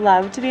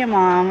love to be a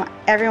mom.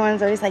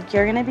 Everyone's always like,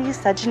 you're gonna be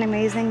such an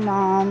amazing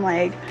mom.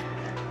 Like,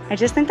 I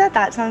just think that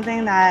that's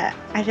something that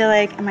I feel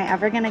like, am I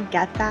ever gonna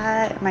get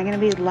that? Am I gonna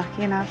be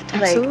lucky enough to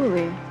like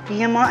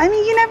be a mom? I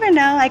mean, you never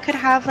know. I could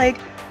have like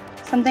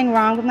something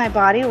wrong with my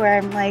body where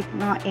I'm like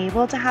not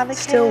able to have a kid.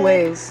 Still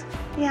ways.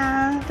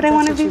 Yeah, but I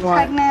want to be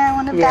pregnant. I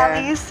want a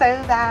belly so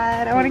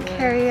bad. I want to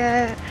carry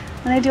it.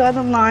 I want to do all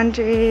the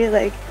laundry,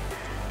 like,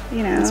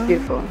 you know. It's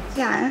beautiful.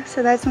 Yeah,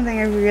 so that's something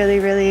I really,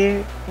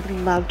 really would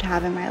love to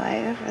have in my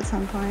life at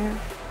some point.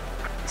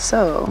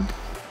 So,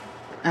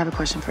 I have a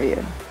question for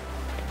you.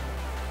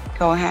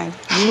 Go ahead.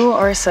 You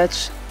are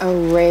such a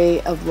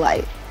ray of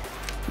light,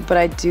 but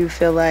I do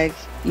feel like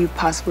you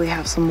possibly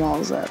have some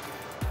walls up.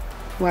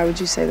 Why would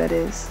you say that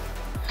is?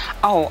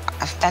 Oh,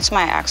 that's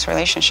my ex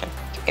relationship.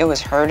 It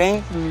was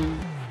hurting.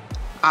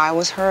 I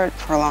was hurt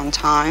for a long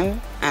time,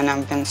 and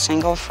I've been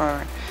single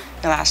for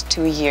the last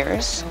 2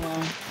 years.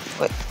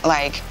 But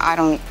like, I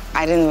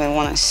didn't even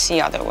want to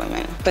see other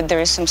women. But there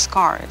is some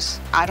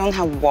scars. I don't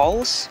have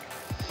walls,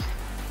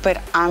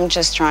 but I'm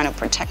just trying to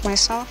protect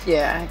myself.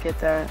 Yeah, I get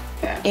that.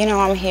 Yeah. You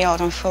know, I'm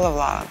healed. I'm full of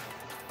love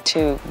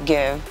to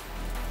give.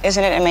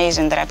 Isn't it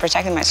amazing that I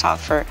protected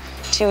myself for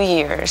 2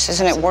 years?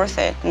 Isn't it worth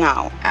it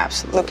now?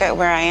 Absolutely. Look at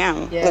where I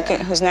am. Yeah. Look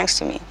at who's next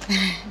to me.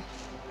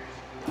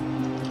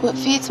 What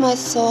feeds my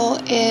soul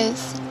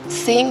is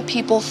seeing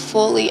people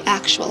fully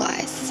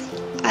actualize.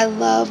 I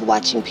love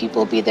watching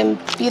people be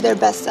their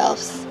best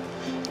selves.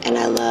 And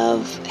I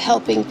love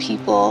helping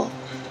people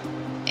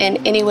in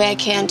any way I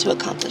can to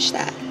accomplish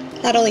that.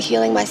 Not only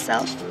healing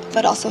myself,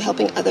 but also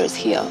helping others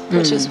heal,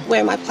 which is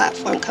where my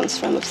platform comes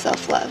from of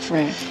self-love.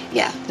 Right.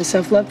 Yeah. The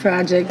self-love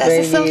project, That's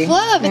baby. the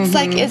self-love. It's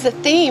like, it's a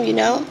theme, you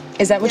know?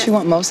 Is that what you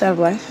want most out of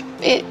life?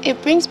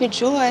 It brings me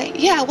joy.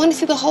 Yeah, I want to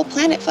see the whole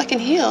planet fucking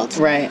healed.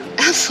 Right.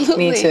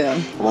 Absolutely. Me too.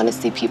 I want to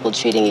see people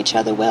treating each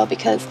other well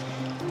because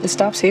it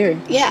stops here.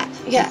 Yeah,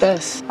 yeah. It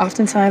does.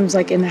 Oftentimes,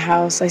 like in the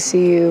house, I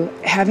see you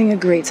having a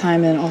great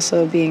time and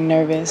also being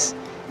nervous.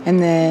 And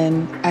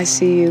then I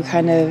see you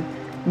kind of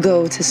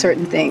go to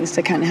certain things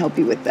to kind of help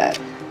you with that.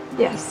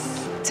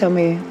 Yes. Tell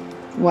me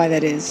why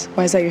that is.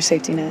 Why is that your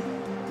safety net?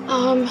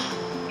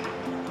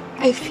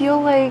 I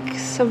feel like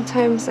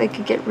sometimes I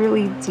could get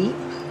really deep,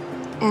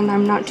 and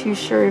I'm not too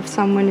sure if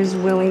someone is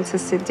willing to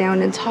sit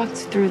down and talk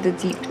through the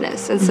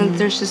deepness. And since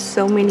there's just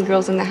so many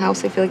girls in the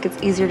house, I feel like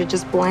it's easier to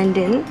just blend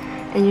in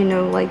and, you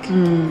know, like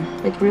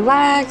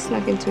relax,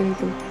 not get into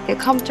anything, get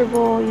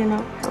comfortable, you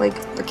know.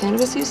 Like the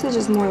cannabis usage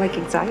is more like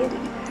anxiety.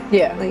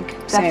 Yeah. Like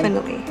Same.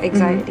 definitely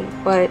anxiety.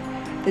 But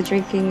the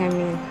drinking, I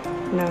mean,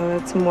 no,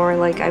 it's more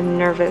like I'm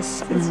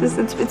nervous. It's just,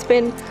 it's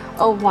been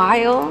a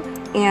while,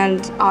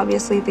 and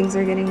obviously things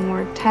are getting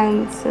more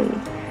tense, and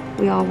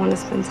we all want to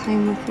spend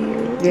time with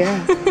you.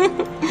 Yeah.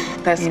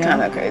 That's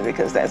kind of crazy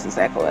because that's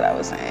exactly what I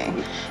was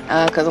saying.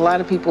 Because a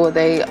lot of people,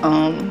 they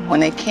when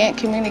they can't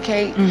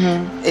communicate,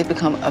 it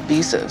become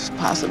abusive,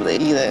 possibly.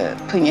 Either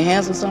putting your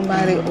hands on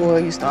somebody or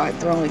you start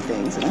throwing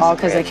things. All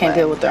because they can't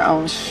deal with their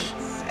own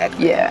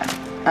Yeah,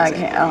 I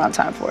don't have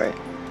time for it.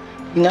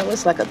 You know,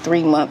 it's like a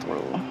 3-month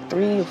rule.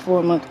 3 or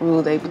 4 month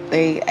rule.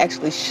 They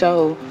actually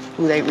show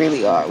who they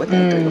really are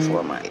within 3 to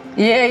 4 months.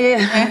 Yeah.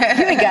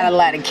 You ain't got a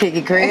lot of kick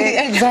it,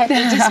 Craig. Exactly.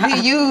 Just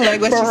be you, like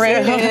what For you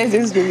real. said.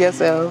 Just be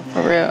yourself.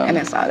 For real. And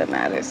that's all that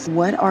matters.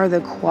 What are the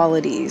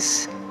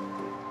qualities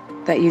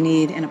that you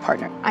need in a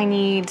partner? I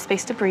need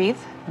space to breathe.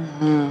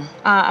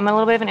 I'm a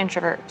little bit of an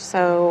introvert,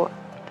 so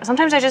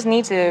sometimes I just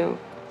need to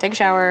take a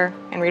shower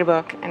and read a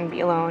book and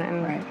be alone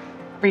and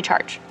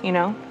recharge, you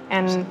know?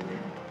 And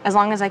as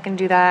long as I can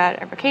do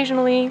that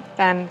occasionally,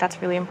 then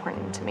that's really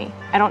important to me.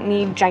 I don't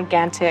need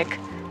gigantic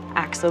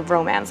acts of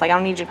romance. Like, I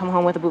don't need you to come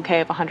home with a bouquet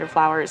of 100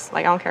 flowers.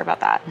 Like, I don't care about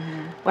that.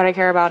 What I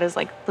care about is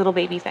like little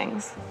baby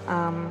things.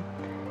 And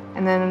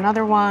then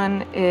another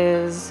one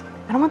is,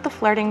 I don't want the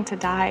flirting to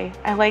die.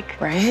 I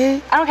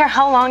don't care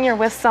how long you're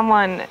with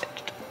someone.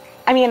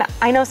 I mean,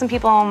 I know some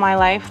people in my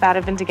life that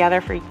have been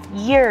together for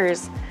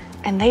years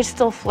and they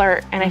still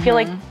flirt. And I feel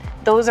like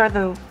those are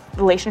the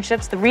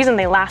relationships, the reason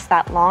they last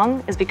that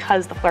long is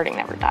because the flirting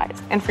never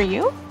dies. And for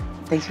you?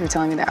 Thank you for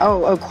telling me that.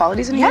 Oh,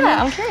 qualities in you?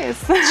 Yeah, I'm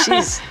curious.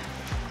 Jeez.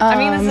 I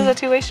mean, this is a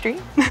two-way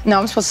street. No,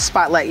 I'm supposed to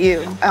spotlight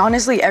you.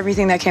 Honestly,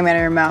 everything that came out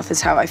of your mouth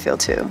is how I feel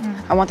too.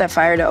 I want that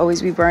fire to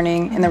always be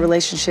burning in the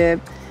relationship.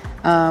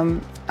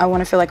 I want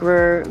to feel like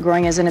we're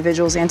growing as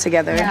individuals and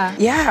together.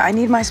 Yeah, I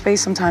need my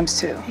space sometimes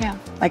too. Yeah.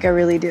 Like I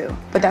really do.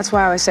 But that's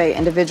why I always say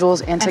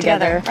individuals and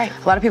together. Right.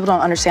 A lot of people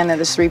don't understand that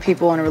there's 3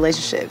 people in a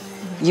relationship.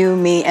 You,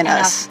 me, and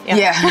us.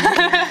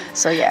 Yeah.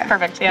 So yeah.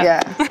 Perfect,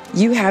 yeah.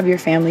 You have your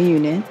family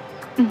unit,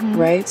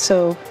 right?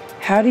 So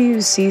how do you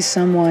see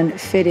someone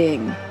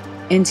fitting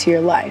into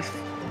your life?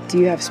 Do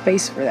you have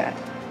space for that?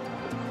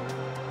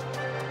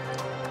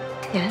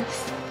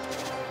 Yes.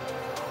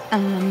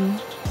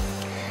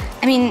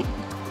 I mean,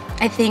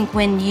 I think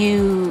when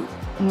you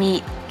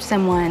meet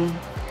someone,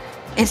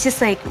 it's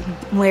just like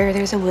where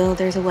there's a will,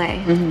 there's a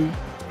way.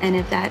 And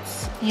if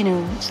that's, you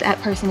know, that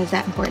person is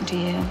that important to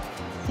you,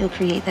 you'll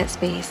create that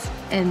space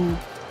and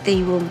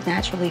they will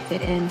naturally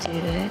fit into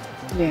it.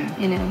 Yeah.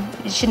 You know,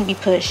 it shouldn't be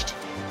pushed.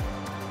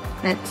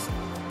 That's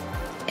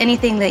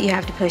anything that you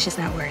have to push is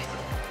not worth.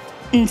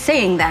 In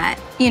saying that,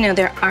 you know,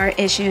 there are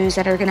issues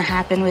that are going to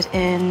happen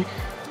within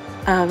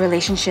a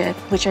relationship,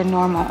 which are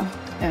normal.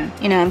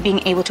 You know, and being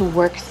able to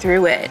work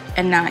through it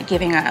and not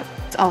giving up.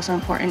 It's also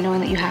important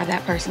knowing that you have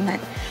that person that,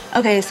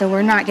 okay, so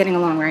we're not getting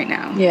along right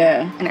now.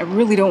 And I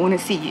really don't want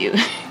to see you.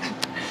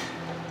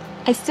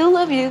 I still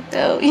love you,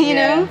 though, you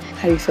know?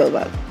 How do you feel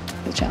about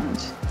the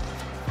challenge?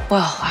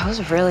 Well, I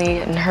was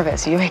really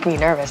nervous. You make me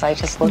nervous. I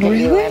just look at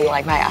you and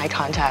like my eye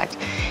contact.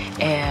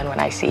 And when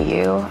I see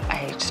you,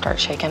 I start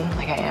shaking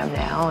like I am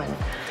now. And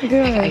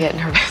I get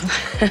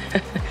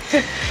nervous.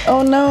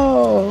 Oh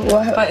no.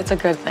 But it's a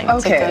good thing.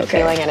 It's a good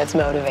feeling and it's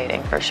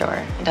motivating for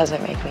sure. It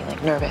doesn't make me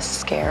like nervous,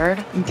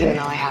 scared, even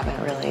though I haven't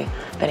really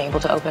been able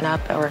to open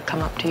up or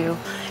come up to you.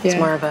 It's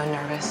more of a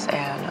nervous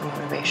and a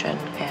motivation.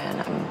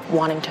 And I'm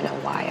wanting to know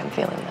why I'm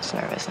feeling this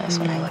nervousness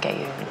when I look at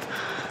you and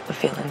the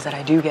feelings that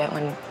I do get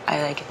when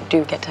I like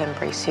do get to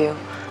embrace you.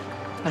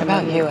 What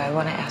about you? I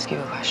want to ask you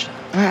a question.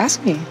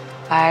 Ask me.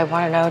 I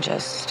want to know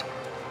just,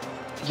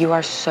 you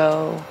are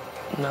so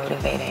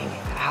motivating.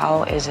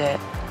 How is it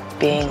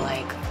being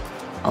like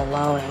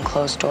alone in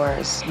closed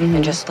doors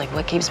and just like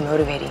what keeps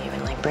motivating you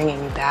and like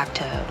bringing you back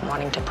to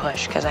wanting to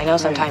push? Because I know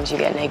sometimes you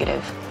get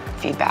negative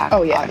feedback,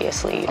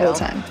 obviously, you know? All the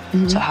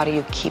time. So how do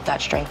you keep that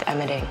strength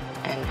emanating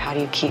and how do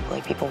you keep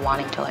like people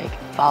wanting to like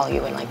follow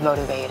you and like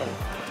motivate and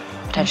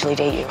potentially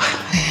date you?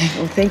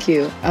 Well, thank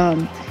you.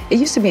 It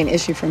used to be an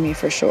issue for me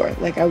for sure.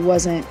 Like I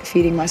wasn't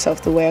feeding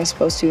myself the way I was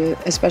supposed to,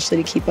 especially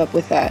to keep up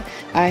with that.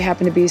 I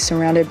happen to be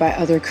surrounded by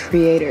other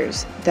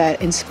creators that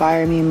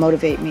inspire me and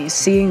motivate me.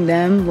 Seeing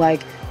them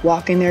like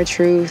walking their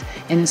truth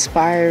and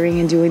inspiring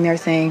and doing their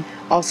thing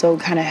also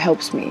kind of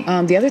helps me.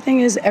 The other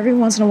thing is every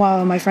once in a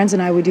while, my friends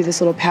and I would do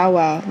this little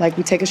powwow. Like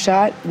we take a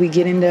shot, we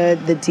get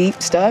into the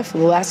deep stuff. The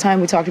last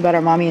time we talked about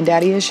our mommy and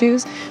daddy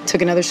issues,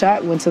 took another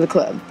shot, went to the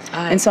club.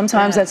 And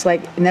sometimes that's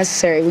like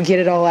necessary. We get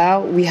it all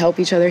out, we help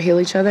each other, heal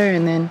each other,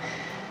 and then,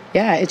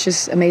 yeah, it's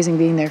just amazing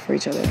being there for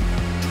each other.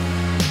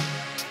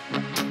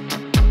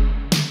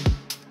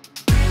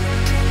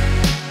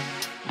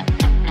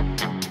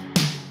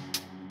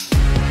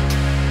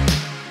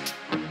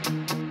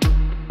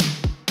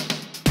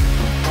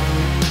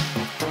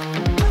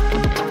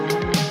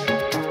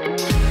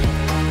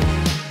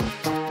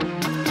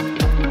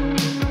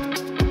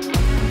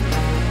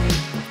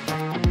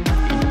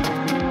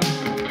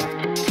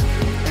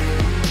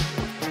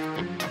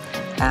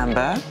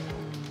 Amber,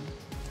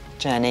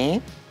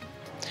 Jenny,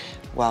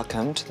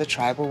 welcome to the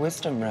Tribal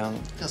Wisdom Room.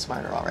 I feel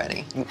smarter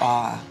already. You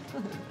are,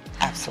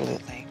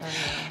 absolutely.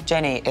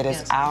 Jenny, it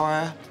is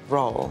our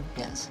role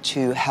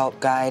to help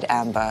guide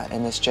Amber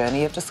in this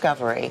journey of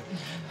discovery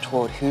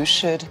toward who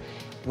should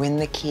win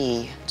the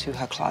key to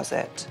her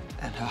closet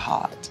and her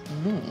heart?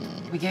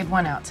 We gave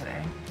one out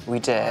today. We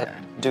did.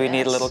 Do we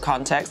need a little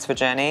context for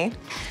Jenny?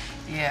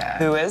 Yeah.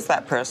 Who is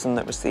that person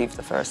that received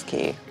the first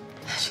key?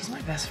 She's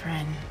my best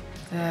friend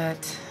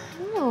that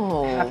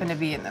happened to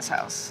be in this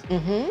house.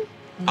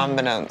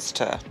 Unbeknownst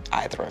to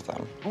either of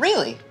them.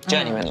 Really?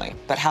 Genuinely.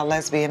 But how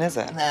lesbian is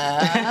it?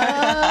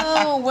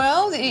 Oh,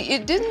 well,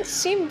 it didn't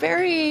seem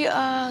very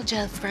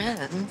just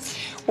friends.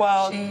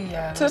 Well,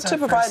 to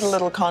provide a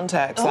little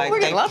context, we're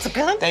getting lots of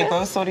context. They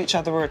both thought each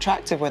other were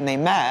attractive when they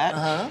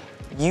met.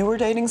 You were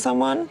dating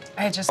someone?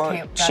 I had just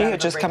She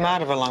had just come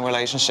out of a long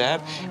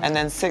relationship, and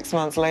then 6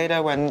 months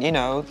later, when you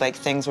know, like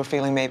things were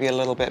feeling maybe a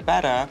little bit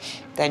better,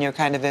 then you're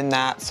kind of in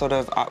that sort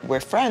of we're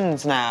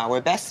friends now, we're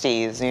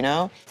besties, you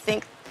know?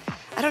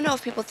 I don't know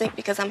if people think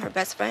because I'm her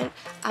best friend,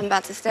 I'm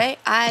about to stay.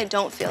 I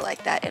don't feel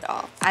like that at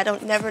all.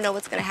 Never know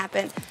what's gonna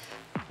happen.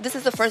 This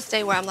is the first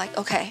day where I'm like,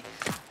 okay,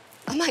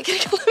 I'm not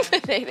getting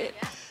eliminated.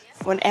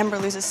 When Amber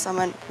loses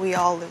someone, we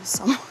all lose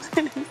someone.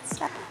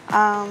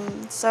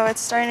 So it's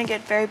starting to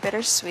get very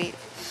bittersweet.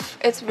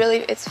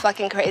 It's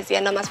fucking crazy. I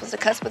know I'm not supposed to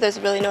cuss, but there's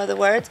really no other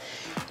words.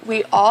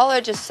 We all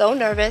are just so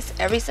nervous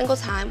every single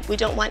time. We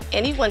don't want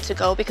anyone to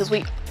go because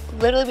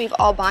we've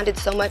all bonded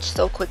so much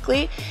so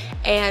quickly,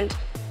 and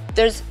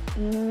there's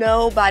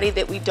nobody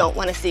that we don't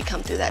want to see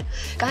come through that.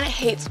 Ghana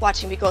hates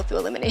watching me go through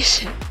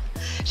elimination.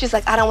 She's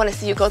like, I don't want to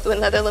see you go through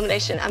another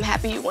elimination. I'm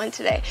happy you won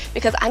today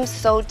because I'm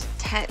so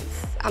tense.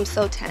 I'm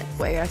so tense.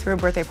 Wait, I threw a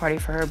birthday party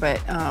for her, but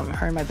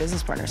her and my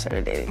business partner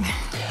started dating.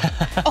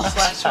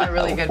 Slash my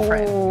really good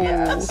friend.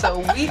 Yeah, so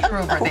we threw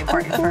a birthday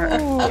party for her.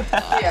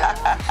 Yeah.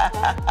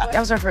 That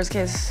was our first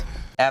kiss.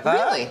 Ever?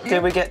 Really?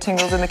 Did we get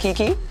tingles in the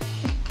kiki?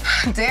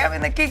 Damn,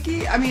 in the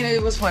kiki? I mean,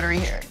 it was fluttery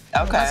here.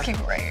 Okay. Let's keep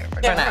it right here.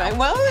 For now. Right.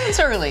 Well, it's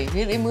early.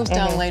 It moves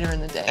down later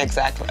in the day.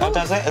 Exactly. Oh,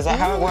 does it? Is that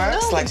how it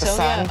works? Like the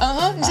sun?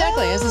 Yeah.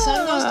 Exactly. As the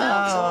sun goes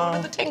down, so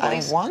on to the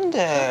tinglies. I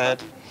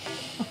wondered.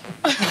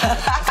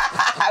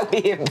 I'd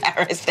be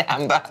embarrassed,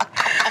 Amber.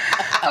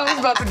 I was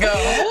about to go.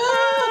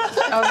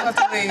 I was about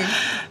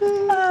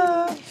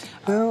to leave.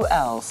 Who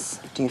else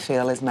do you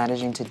feel is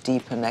managing to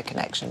deepen their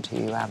connection to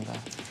you, Amber?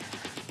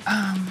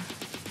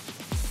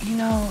 You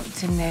know,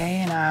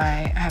 Danae and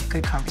I have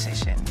good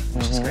conversation,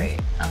 which is great.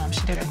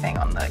 She did her thing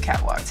on the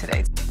catwalk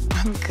today.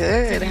 I'm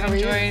good. Did you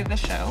enjoy the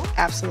show?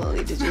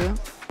 Absolutely. Did you?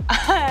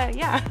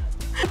 Yeah.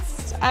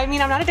 I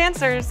mean, I'm not a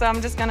dancer, so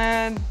I'm just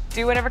gonna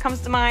do whatever comes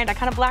to mind. I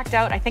kind of blacked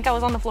out. I think I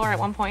was on the floor at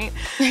one point.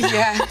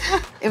 Yeah,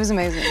 it was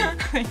amazing.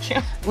 Thank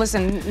you.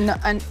 Listen,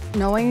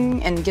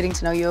 knowing and getting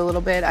to know you a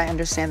little bit, I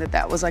understand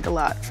that was like a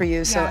lot for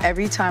you. So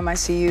every time I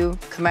see you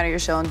come out of your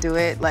show and do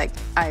it, like,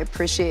 I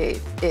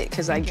appreciate it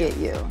because I get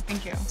you.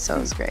 Thank you. So it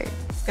was great.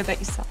 Good that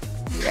you saw.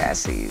 Yeah, I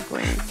see you,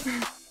 Queen.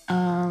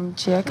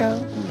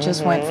 Chieko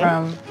just went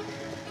from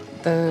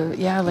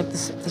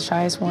the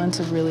shyest one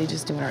to really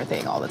just doing her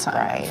thing all the time.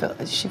 Right. I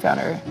feel she found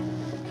her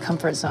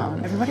comfort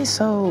zone. Everybody's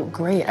so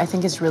great. I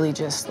think it's really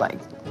just like,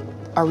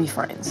 are we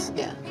friends?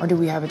 Yeah. Or do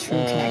we have a true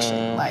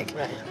connection? Like,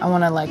 I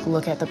want to like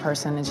look at the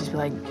person and just be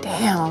like,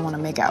 damn, I want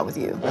to make out with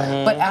you.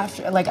 But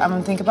after, like, I'm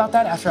gonna think about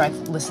that after I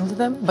listen to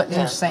them. But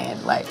they're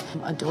saying, like,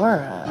 adore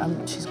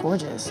her. She's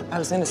gorgeous. I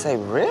was gonna say,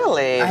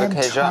 really?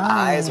 Because your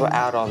eyes were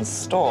out on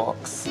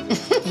stalks.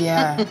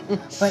 Yeah,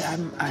 but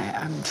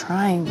I'm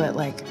trying. But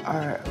like,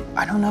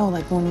 I don't know.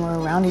 Like when we're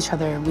around each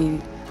other,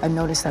 I've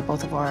noticed that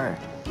both of our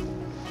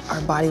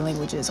body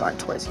languages aren't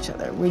towards each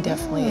other. We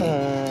definitely,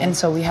 and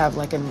so we have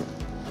like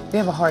we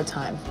have a hard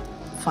time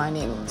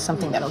finding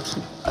something that'll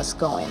keep us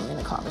going in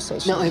a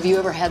conversation. Now, have you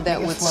ever had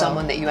that with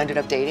someone that you ended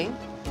up dating?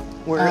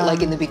 Where,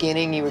 like, in the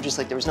beginning, you were just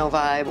like, there was no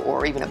vibe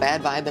or even a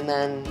bad vibe, and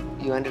then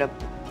you ended up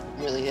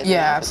really hitting it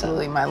off with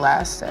absolutely. My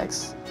last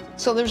ex.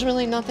 So there's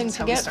really nothing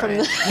to get from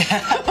this.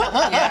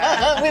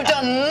 We've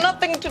done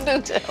nothing to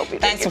do to help you.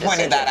 Thanks for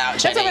pointing that out,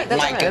 Jenny.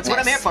 That's what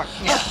I'm here for.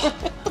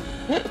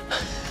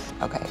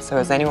 Okay, so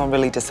has anyone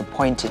really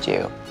disappointed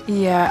you?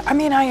 Yeah, I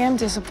mean, I am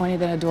disappointed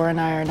that Adora and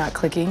I are not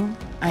clicking.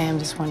 I am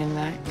disappointed in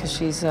that because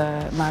she's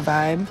my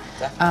vibe.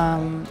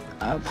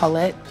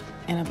 Paulette,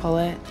 Anna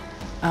Paulette.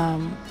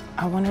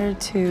 I want her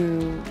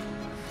to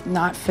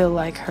not feel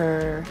like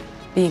her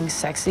being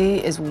sexy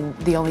is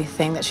the only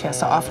thing that she has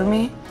to offer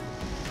me.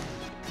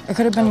 I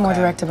could have been more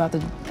direct about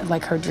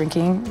her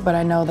drinking, but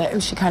I know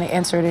that she kind of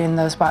answered in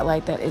the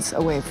spotlight that it's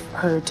a way for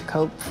her to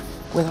cope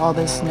with all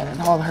this,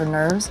 all her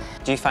nerves.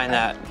 Do you find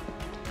that,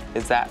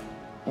 is that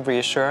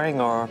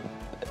reassuring or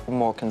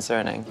more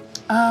concerning?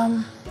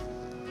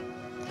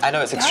 I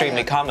know it's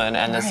extremely common,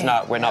 and it's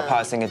not, we're not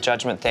passing a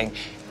judgment thing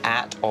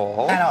at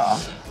all. At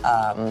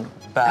all.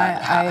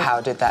 But how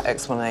did that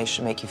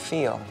explanation make you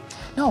feel?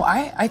 No,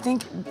 I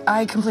think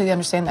I completely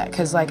understand that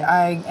because like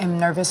I am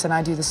nervous and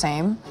I do the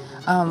same.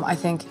 I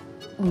think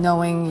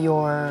knowing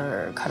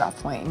your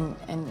cutoff point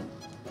and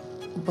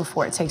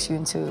before it takes you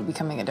into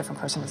becoming a different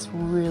person is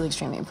really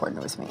extremely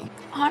important with me.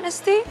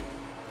 Honesty,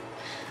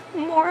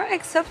 more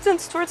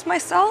acceptance towards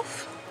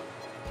myself.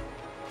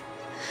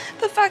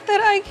 The fact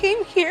that I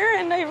came here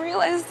and I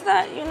realized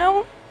that, you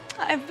know,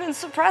 I've been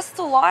suppressed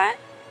a lot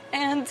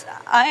And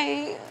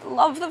I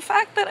love the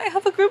fact that I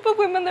have a group of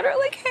women that are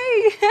like,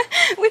 hey,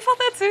 we felt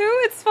that too,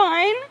 it's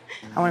fine.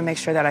 I want to make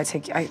sure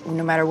that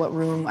no matter what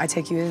room I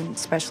take you in,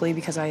 especially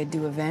because I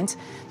do events,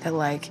 that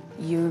like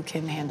you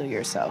can handle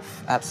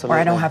yourself. Absolutely. Or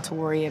I don't have to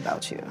worry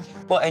about you.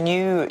 Well, and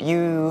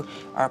you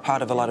are a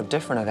part of a lot of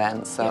different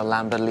events. So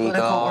Lambda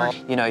Legal,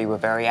 you know, you were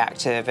very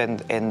active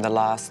in the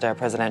last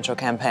presidential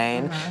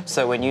campaign.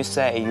 So when you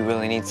say you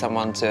really need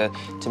someone to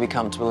be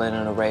comfortable in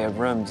an array of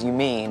rooms, you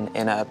mean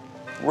in a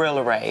real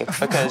array,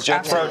 because you'll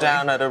throw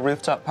down at a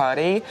rooftop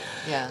party,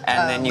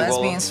 and then you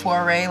lesbian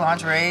soiree,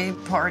 lingerie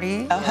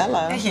party. Oh,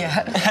 hello.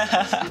 Yeah.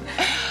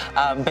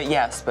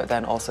 But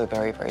then also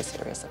very, very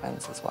serious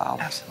events as well.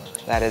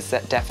 Absolutely. That is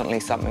definitely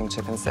something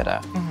to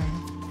consider.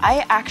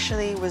 I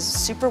actually was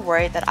super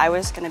worried that I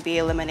was going to be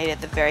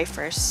eliminated the very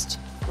first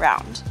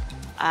round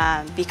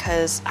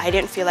because I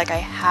didn't feel like I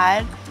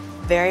had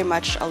very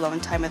much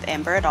alone time with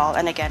Amber at all.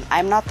 And again,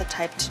 I'm not the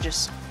type to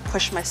just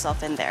push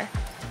myself in there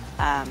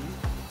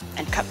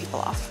and cut people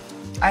off.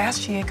 I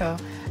asked Chieko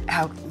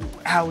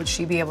how would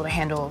she be able to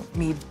handle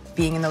me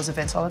being in those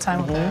events all the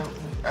time with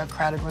a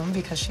crowded room,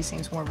 because she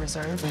seems more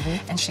reserved.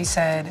 And she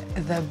said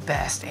the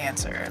best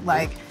answer.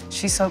 Like,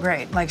 she's so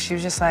great. Like, she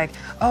was just like,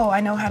 oh, I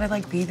know how to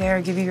like be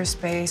there, give you your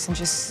space, and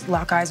just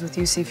lock eyes with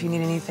you, see if you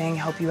need anything,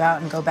 help you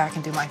out, and go back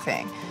and do my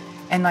thing.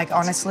 And like,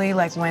 honestly,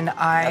 like when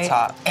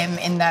I am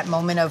in that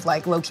moment of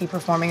like low-key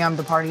performing on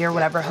the party or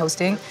whatever,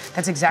 hosting,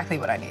 that's exactly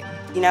what I need.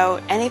 You know,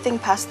 anything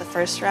past the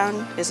first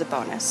round is a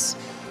bonus.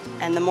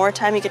 And the more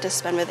time you get to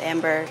spend with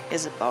Amber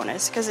is a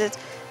bonus, because it's,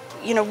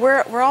 you know,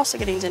 we're also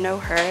getting to know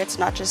her. It's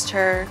not just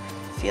her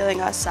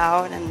feeling us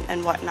out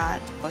and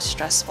whatnot. It was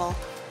stressful.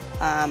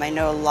 I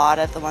know a lot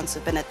of the ones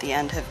who've been at the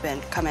end have been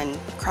coming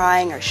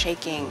crying or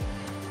shaking.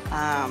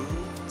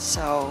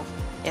 So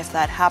if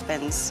that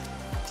happens,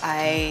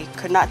 I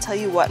could not tell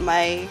you what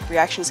my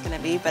reaction is going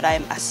to be, but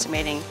I'm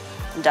estimating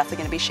I'm definitely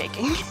going to be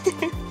shaking.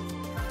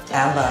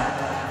 Amber,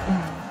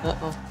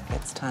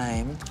 it's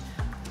time.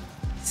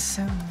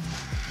 Soon.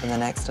 For the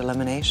next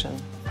elimination.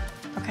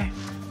 Okay,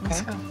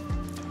 let's go.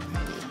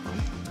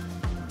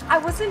 I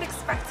wasn't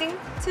expecting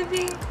to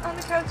be on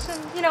the couch,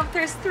 and you know,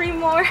 there's 3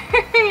 more,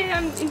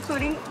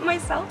 including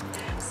myself.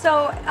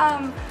 So,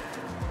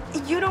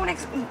 you don't,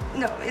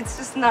 no, it's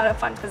just not a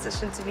fun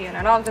position to be in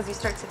at all, because you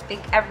start to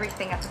think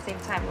everything at the same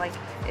time. Like,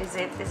 is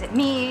it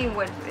me?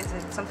 What is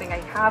it? Something I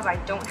have, I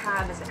don't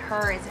have? Is it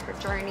her? Is it her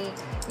journey?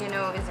 You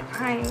know, is it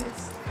mine?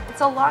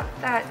 It's a lot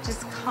that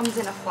just comes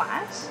in a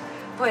flash.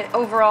 But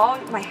overall,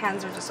 my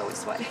hands are just always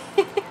sweaty.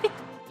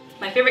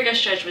 My favorite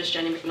guest judge was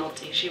Jennie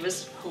McNulty. She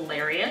was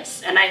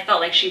hilarious, and I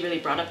felt like she really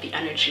brought up the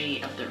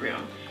energy of the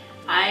room.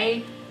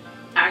 I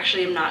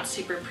actually am not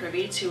super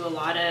privy to a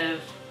lot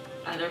of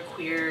other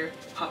queer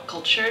pop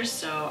culture,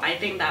 so I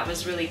think that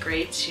was really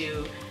great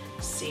to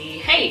see,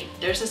 hey,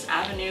 there's this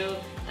avenue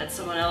that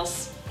someone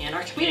else in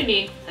our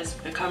community has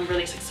become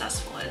really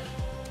successful in.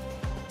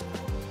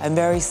 I'm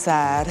very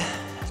sad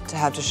to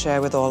have to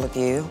share with all of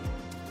you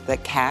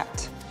that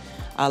Kat,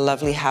 our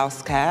lovely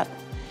house cat,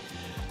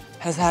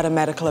 has had a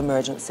medical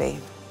emergency.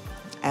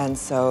 And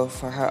so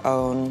for her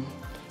own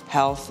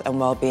health and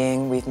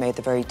well-being, we've made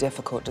the very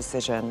difficult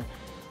decision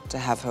to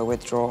have her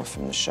withdraw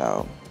from the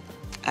show.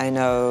 I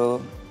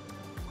know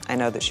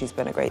that she's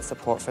been a great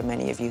support for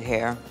many of you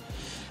here,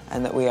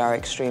 and that we are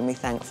extremely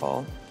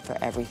thankful for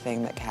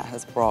everything that Kat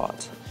has brought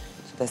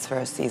to this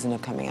first season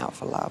of Coming Out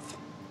for Love.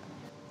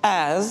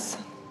 As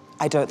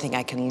I don't think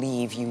I can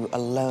leave you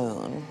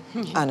alone,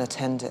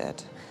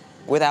 unattended,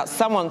 without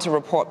someone to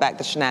report back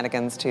the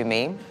shenanigans to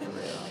me.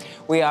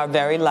 We are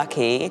very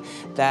lucky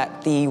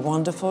that the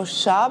wonderful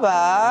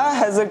Shaba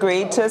has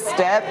agreed to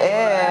step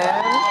in.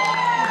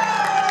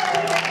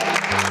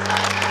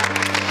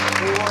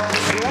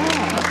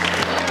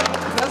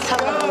 Let's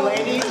have a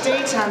ladies'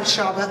 daytime,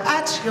 Shaba,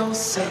 at your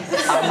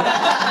service.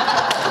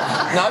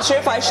 Not sure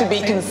if I should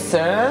be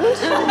concerned.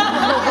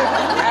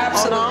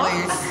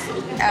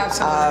 Absolutely.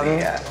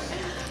 Absolutely.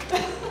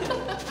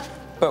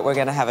 But we're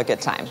gonna have a good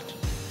time.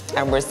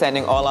 And we're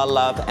sending all our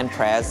love and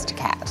prayers to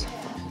Kat.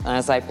 And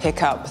as I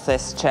pick up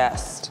this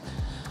chest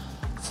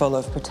full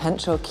of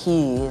potential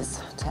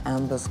keys to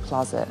Amber's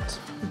closet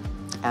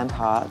and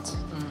heart,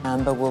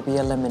 Amber will be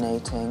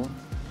eliminating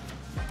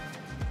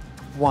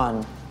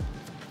one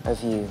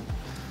of you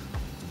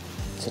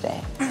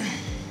today.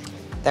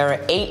 There are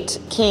 8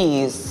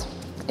 keys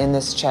in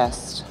this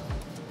chest.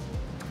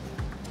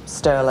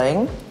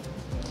 Sterling,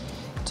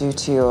 due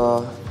to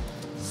your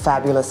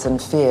fabulous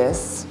and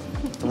fierce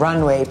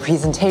runway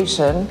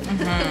presentation,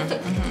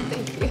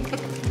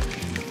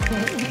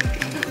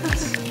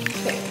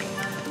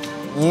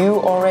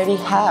 you already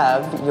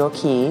have your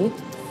key,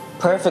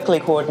 perfectly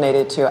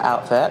coordinated to your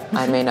outfit,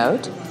 I may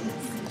note,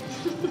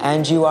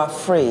 and you are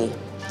free.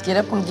 Get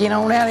up and get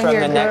on out of from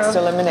here, the girl. next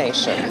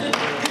elimination.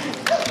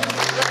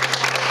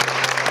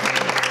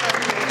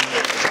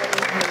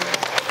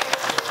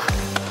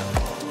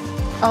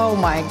 Oh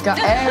my God,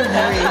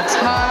 every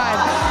time.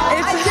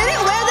 I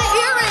didn't wear the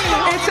earring.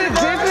 It's a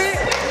different,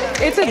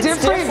 It's a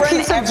different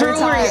piece of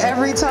jewelry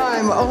every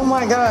time. Oh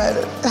my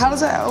God. How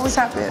does that always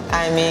happen?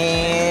 I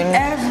mean...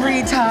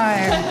 Every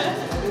time.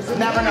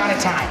 Never not a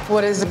time.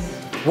 What is it?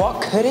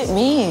 What could it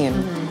mean?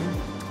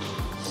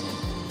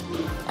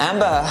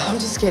 Amber. I'm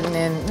just getting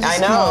in. Just I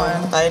know.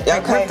 Come on.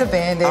 Okay. Rip the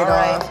Band-Aid All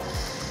right.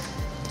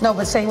 off. No,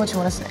 but say what you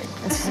want to say.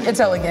 It's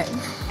elegant.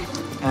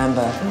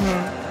 Amber.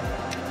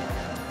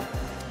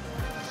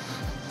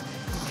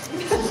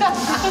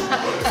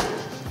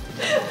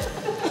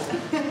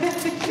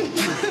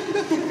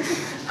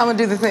 I'm gonna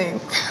do the thing.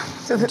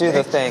 Do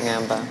the thing,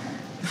 Amber.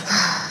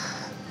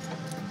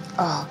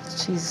 Oh,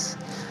 jeez.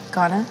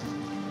 Ghana?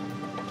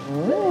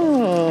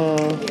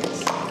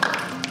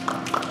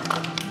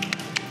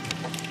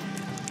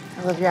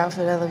 I love your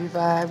outfit, I love your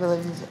vibe, I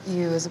love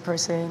you as a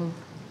person.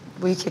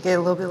 Will you kick it a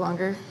little bit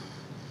longer?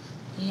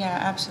 Yeah,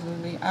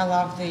 absolutely. I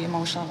love the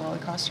emotional roller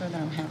coaster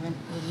that I'm having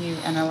with you,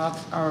 and I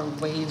love our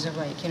ways of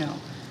like, you know,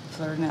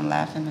 flirting and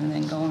laughing and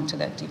then going to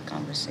that deep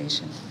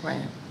conversation.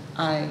 Right.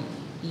 I'm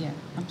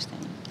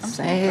staying.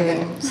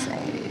 Same.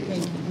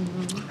 Thank you.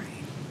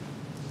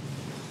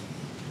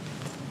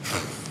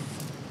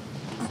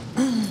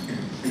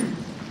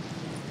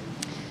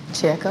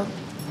 Chieko?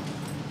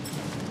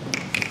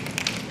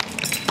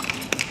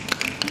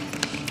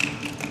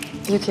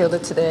 You killed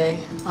it today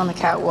on the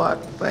catwalk,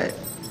 but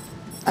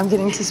I'm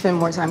getting to spend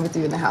more time with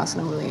you in the house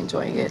and I'm really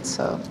enjoying it,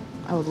 so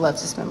I would love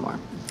to spend more.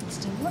 Let's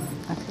do it.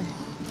 Okay.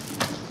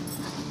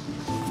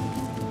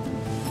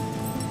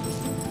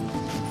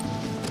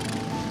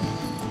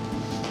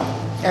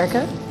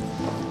 Erica?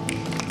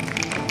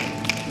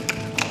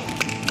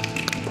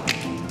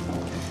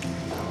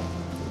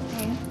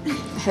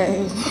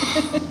 Hey.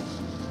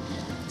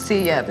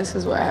 See, yeah, this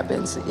is what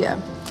happens. Yeah.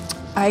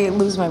 I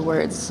lose my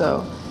words,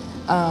 so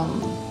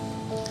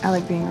I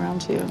like being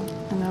around you,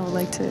 and I would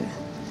like to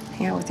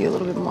hang out with you a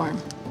little bit more.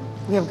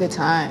 We have good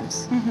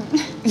times.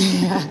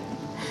 Yeah.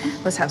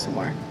 Let's have some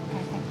more.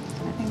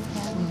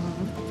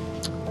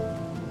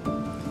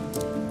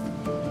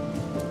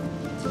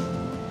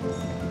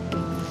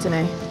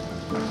 Danae.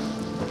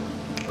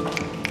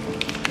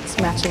 It's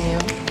matching you.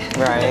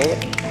 Right.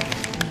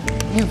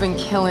 You've been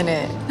killing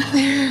it.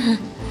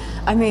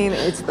 I mean,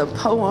 it's the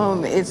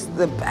poem, it's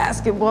the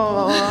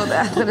basketball, the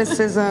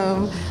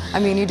athleticism. I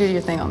mean, you did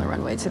your thing on the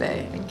runway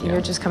today.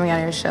 You're just coming out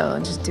of your shell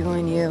and just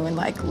doing you and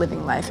like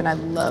living life, and I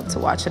love to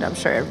watch it. I'm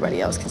sure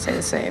everybody else can say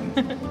the same.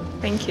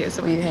 Thank you.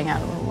 So will you hang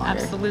out a little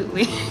longer?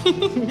 Absolutely.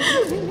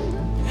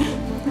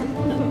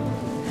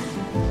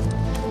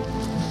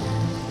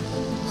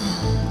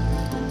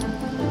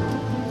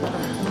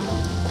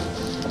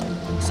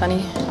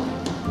 Sunny?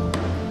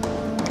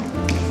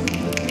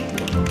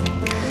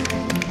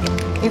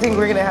 You think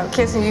we're gonna have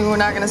kissing you and we're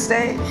not gonna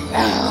stay?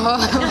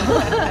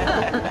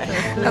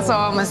 That's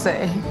all I'm gonna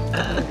say.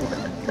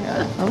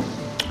 Yeah. Oh.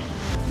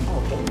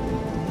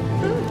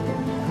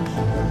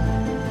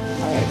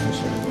 All right, for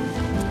sure.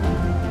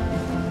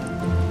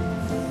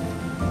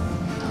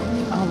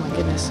 Oh my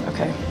goodness,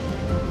 okay.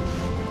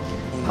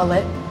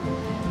 Paulette?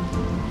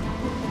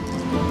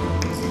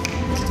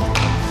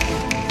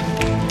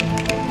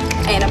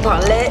 Anna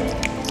Paulette.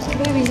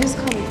 Baby, just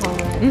call me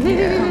Paulette.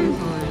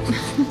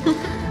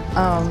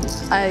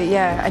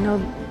 Yeah. I know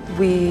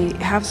we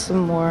have some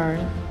more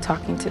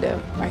talking to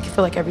do. I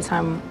feel like every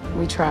time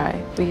we try,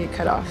 we get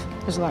cut off.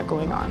 There's a lot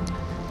going on.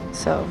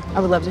 So I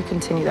would love to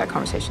continue that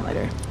conversation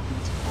later.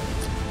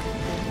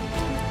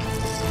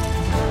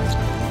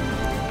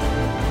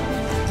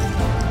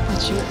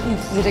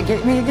 Did it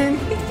get me again?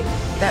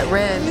 That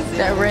red.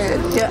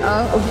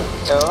 Yeah,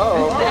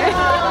 Oh.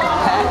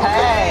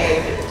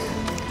 Hey.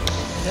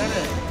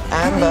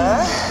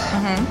 Amber,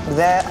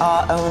 there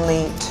are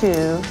only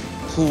 2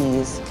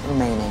 keys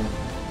remaining.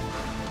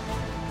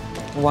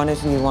 One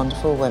of you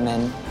wonderful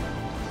women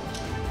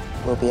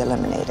will be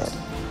eliminated.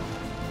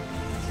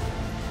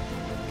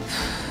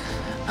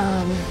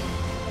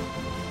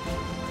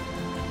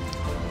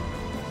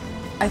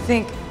 I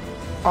think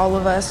all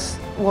of us,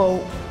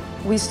 well,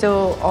 we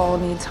still all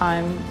need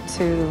time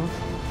to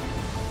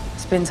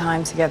spend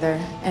time together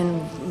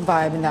and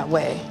vibe in that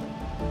way.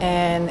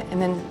 And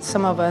then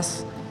some of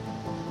us,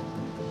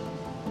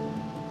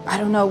 I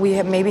don't know,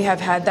 we maybe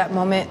have had that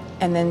moment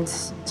and then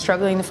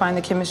struggling to find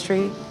the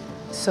chemistry.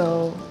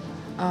 So,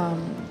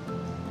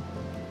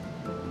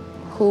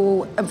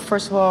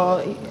 first of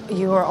all,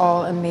 you are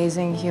all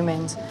amazing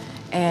humans,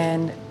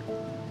 and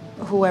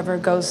whoever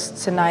goes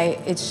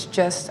tonight, it's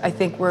just, I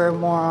think we're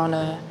more on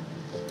a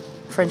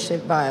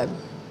friendship vibe.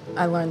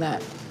 I learned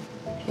that,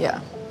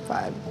 yeah,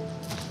 vibe.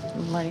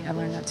 I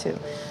learned that too.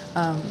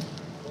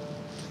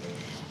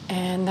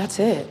 And that's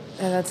it.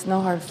 That's no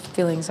hard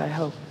feelings, I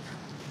hope.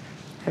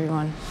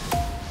 Everyone.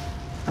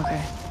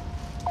 Okay.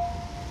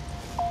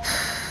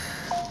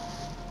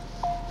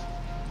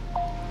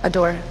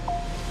 Adore.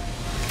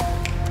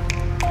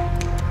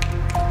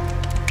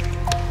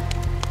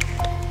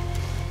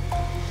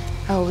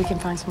 Oh, we can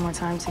find some more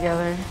time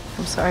together.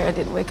 I'm sorry I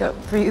didn't wake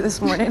up for you this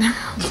morning.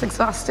 I was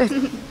exhausted.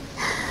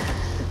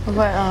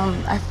 But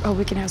I hope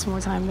we can have some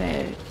more time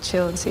to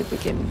chill and see if we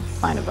can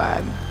find a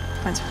vibe.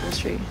 Mine's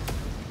forestry.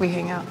 We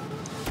hang out.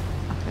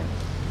 Okay.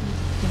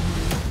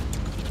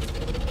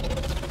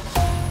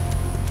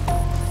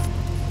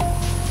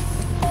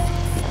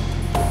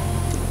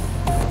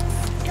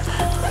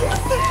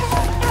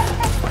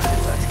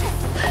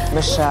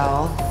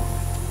 Michelle,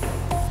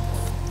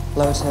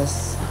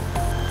 Lotus,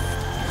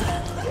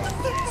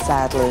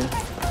 sadly,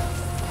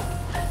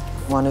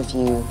 one of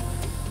you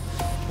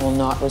will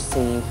not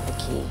receive the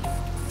key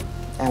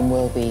and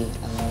will be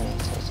eliminated.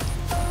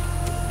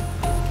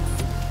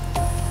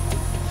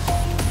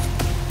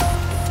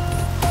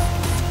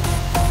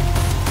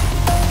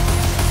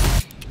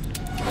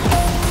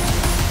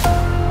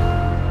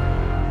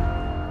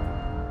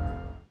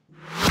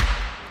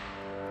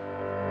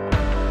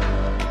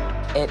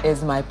 It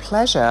is my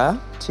pleasure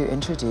to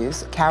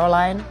introduce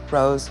Caroline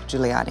Rose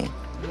Giuliani.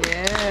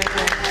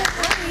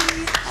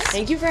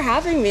 Thank you for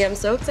having me. I'm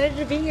so excited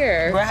to be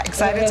here. We're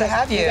excited to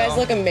have you. You guys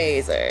look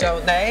amazing.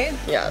 Don't they?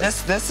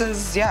 Yes. This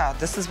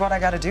is what I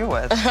got to deal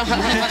with.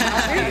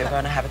 You're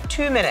going to have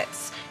 2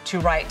 minutes to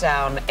write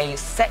down a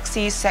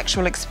sexy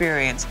sexual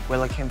experience. We're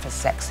looking for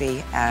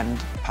sexy and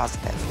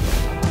positive.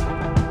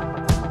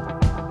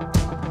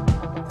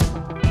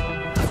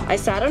 I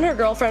sat on her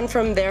girlfriend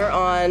from there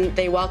on.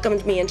 They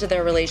welcomed me into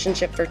their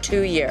relationship for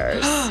 2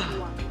 years.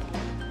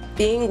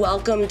 Being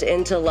welcomed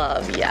into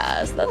love,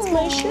 yes, that's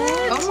my shit.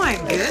 Oh my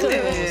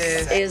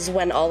goodness. Is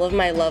when all of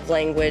my love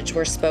language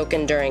were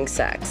spoken during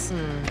sex.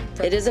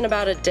 It isn't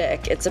about a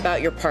dick, it's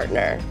about your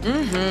partner.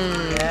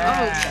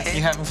 Yes. Okay.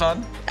 You having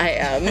fun? I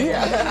am.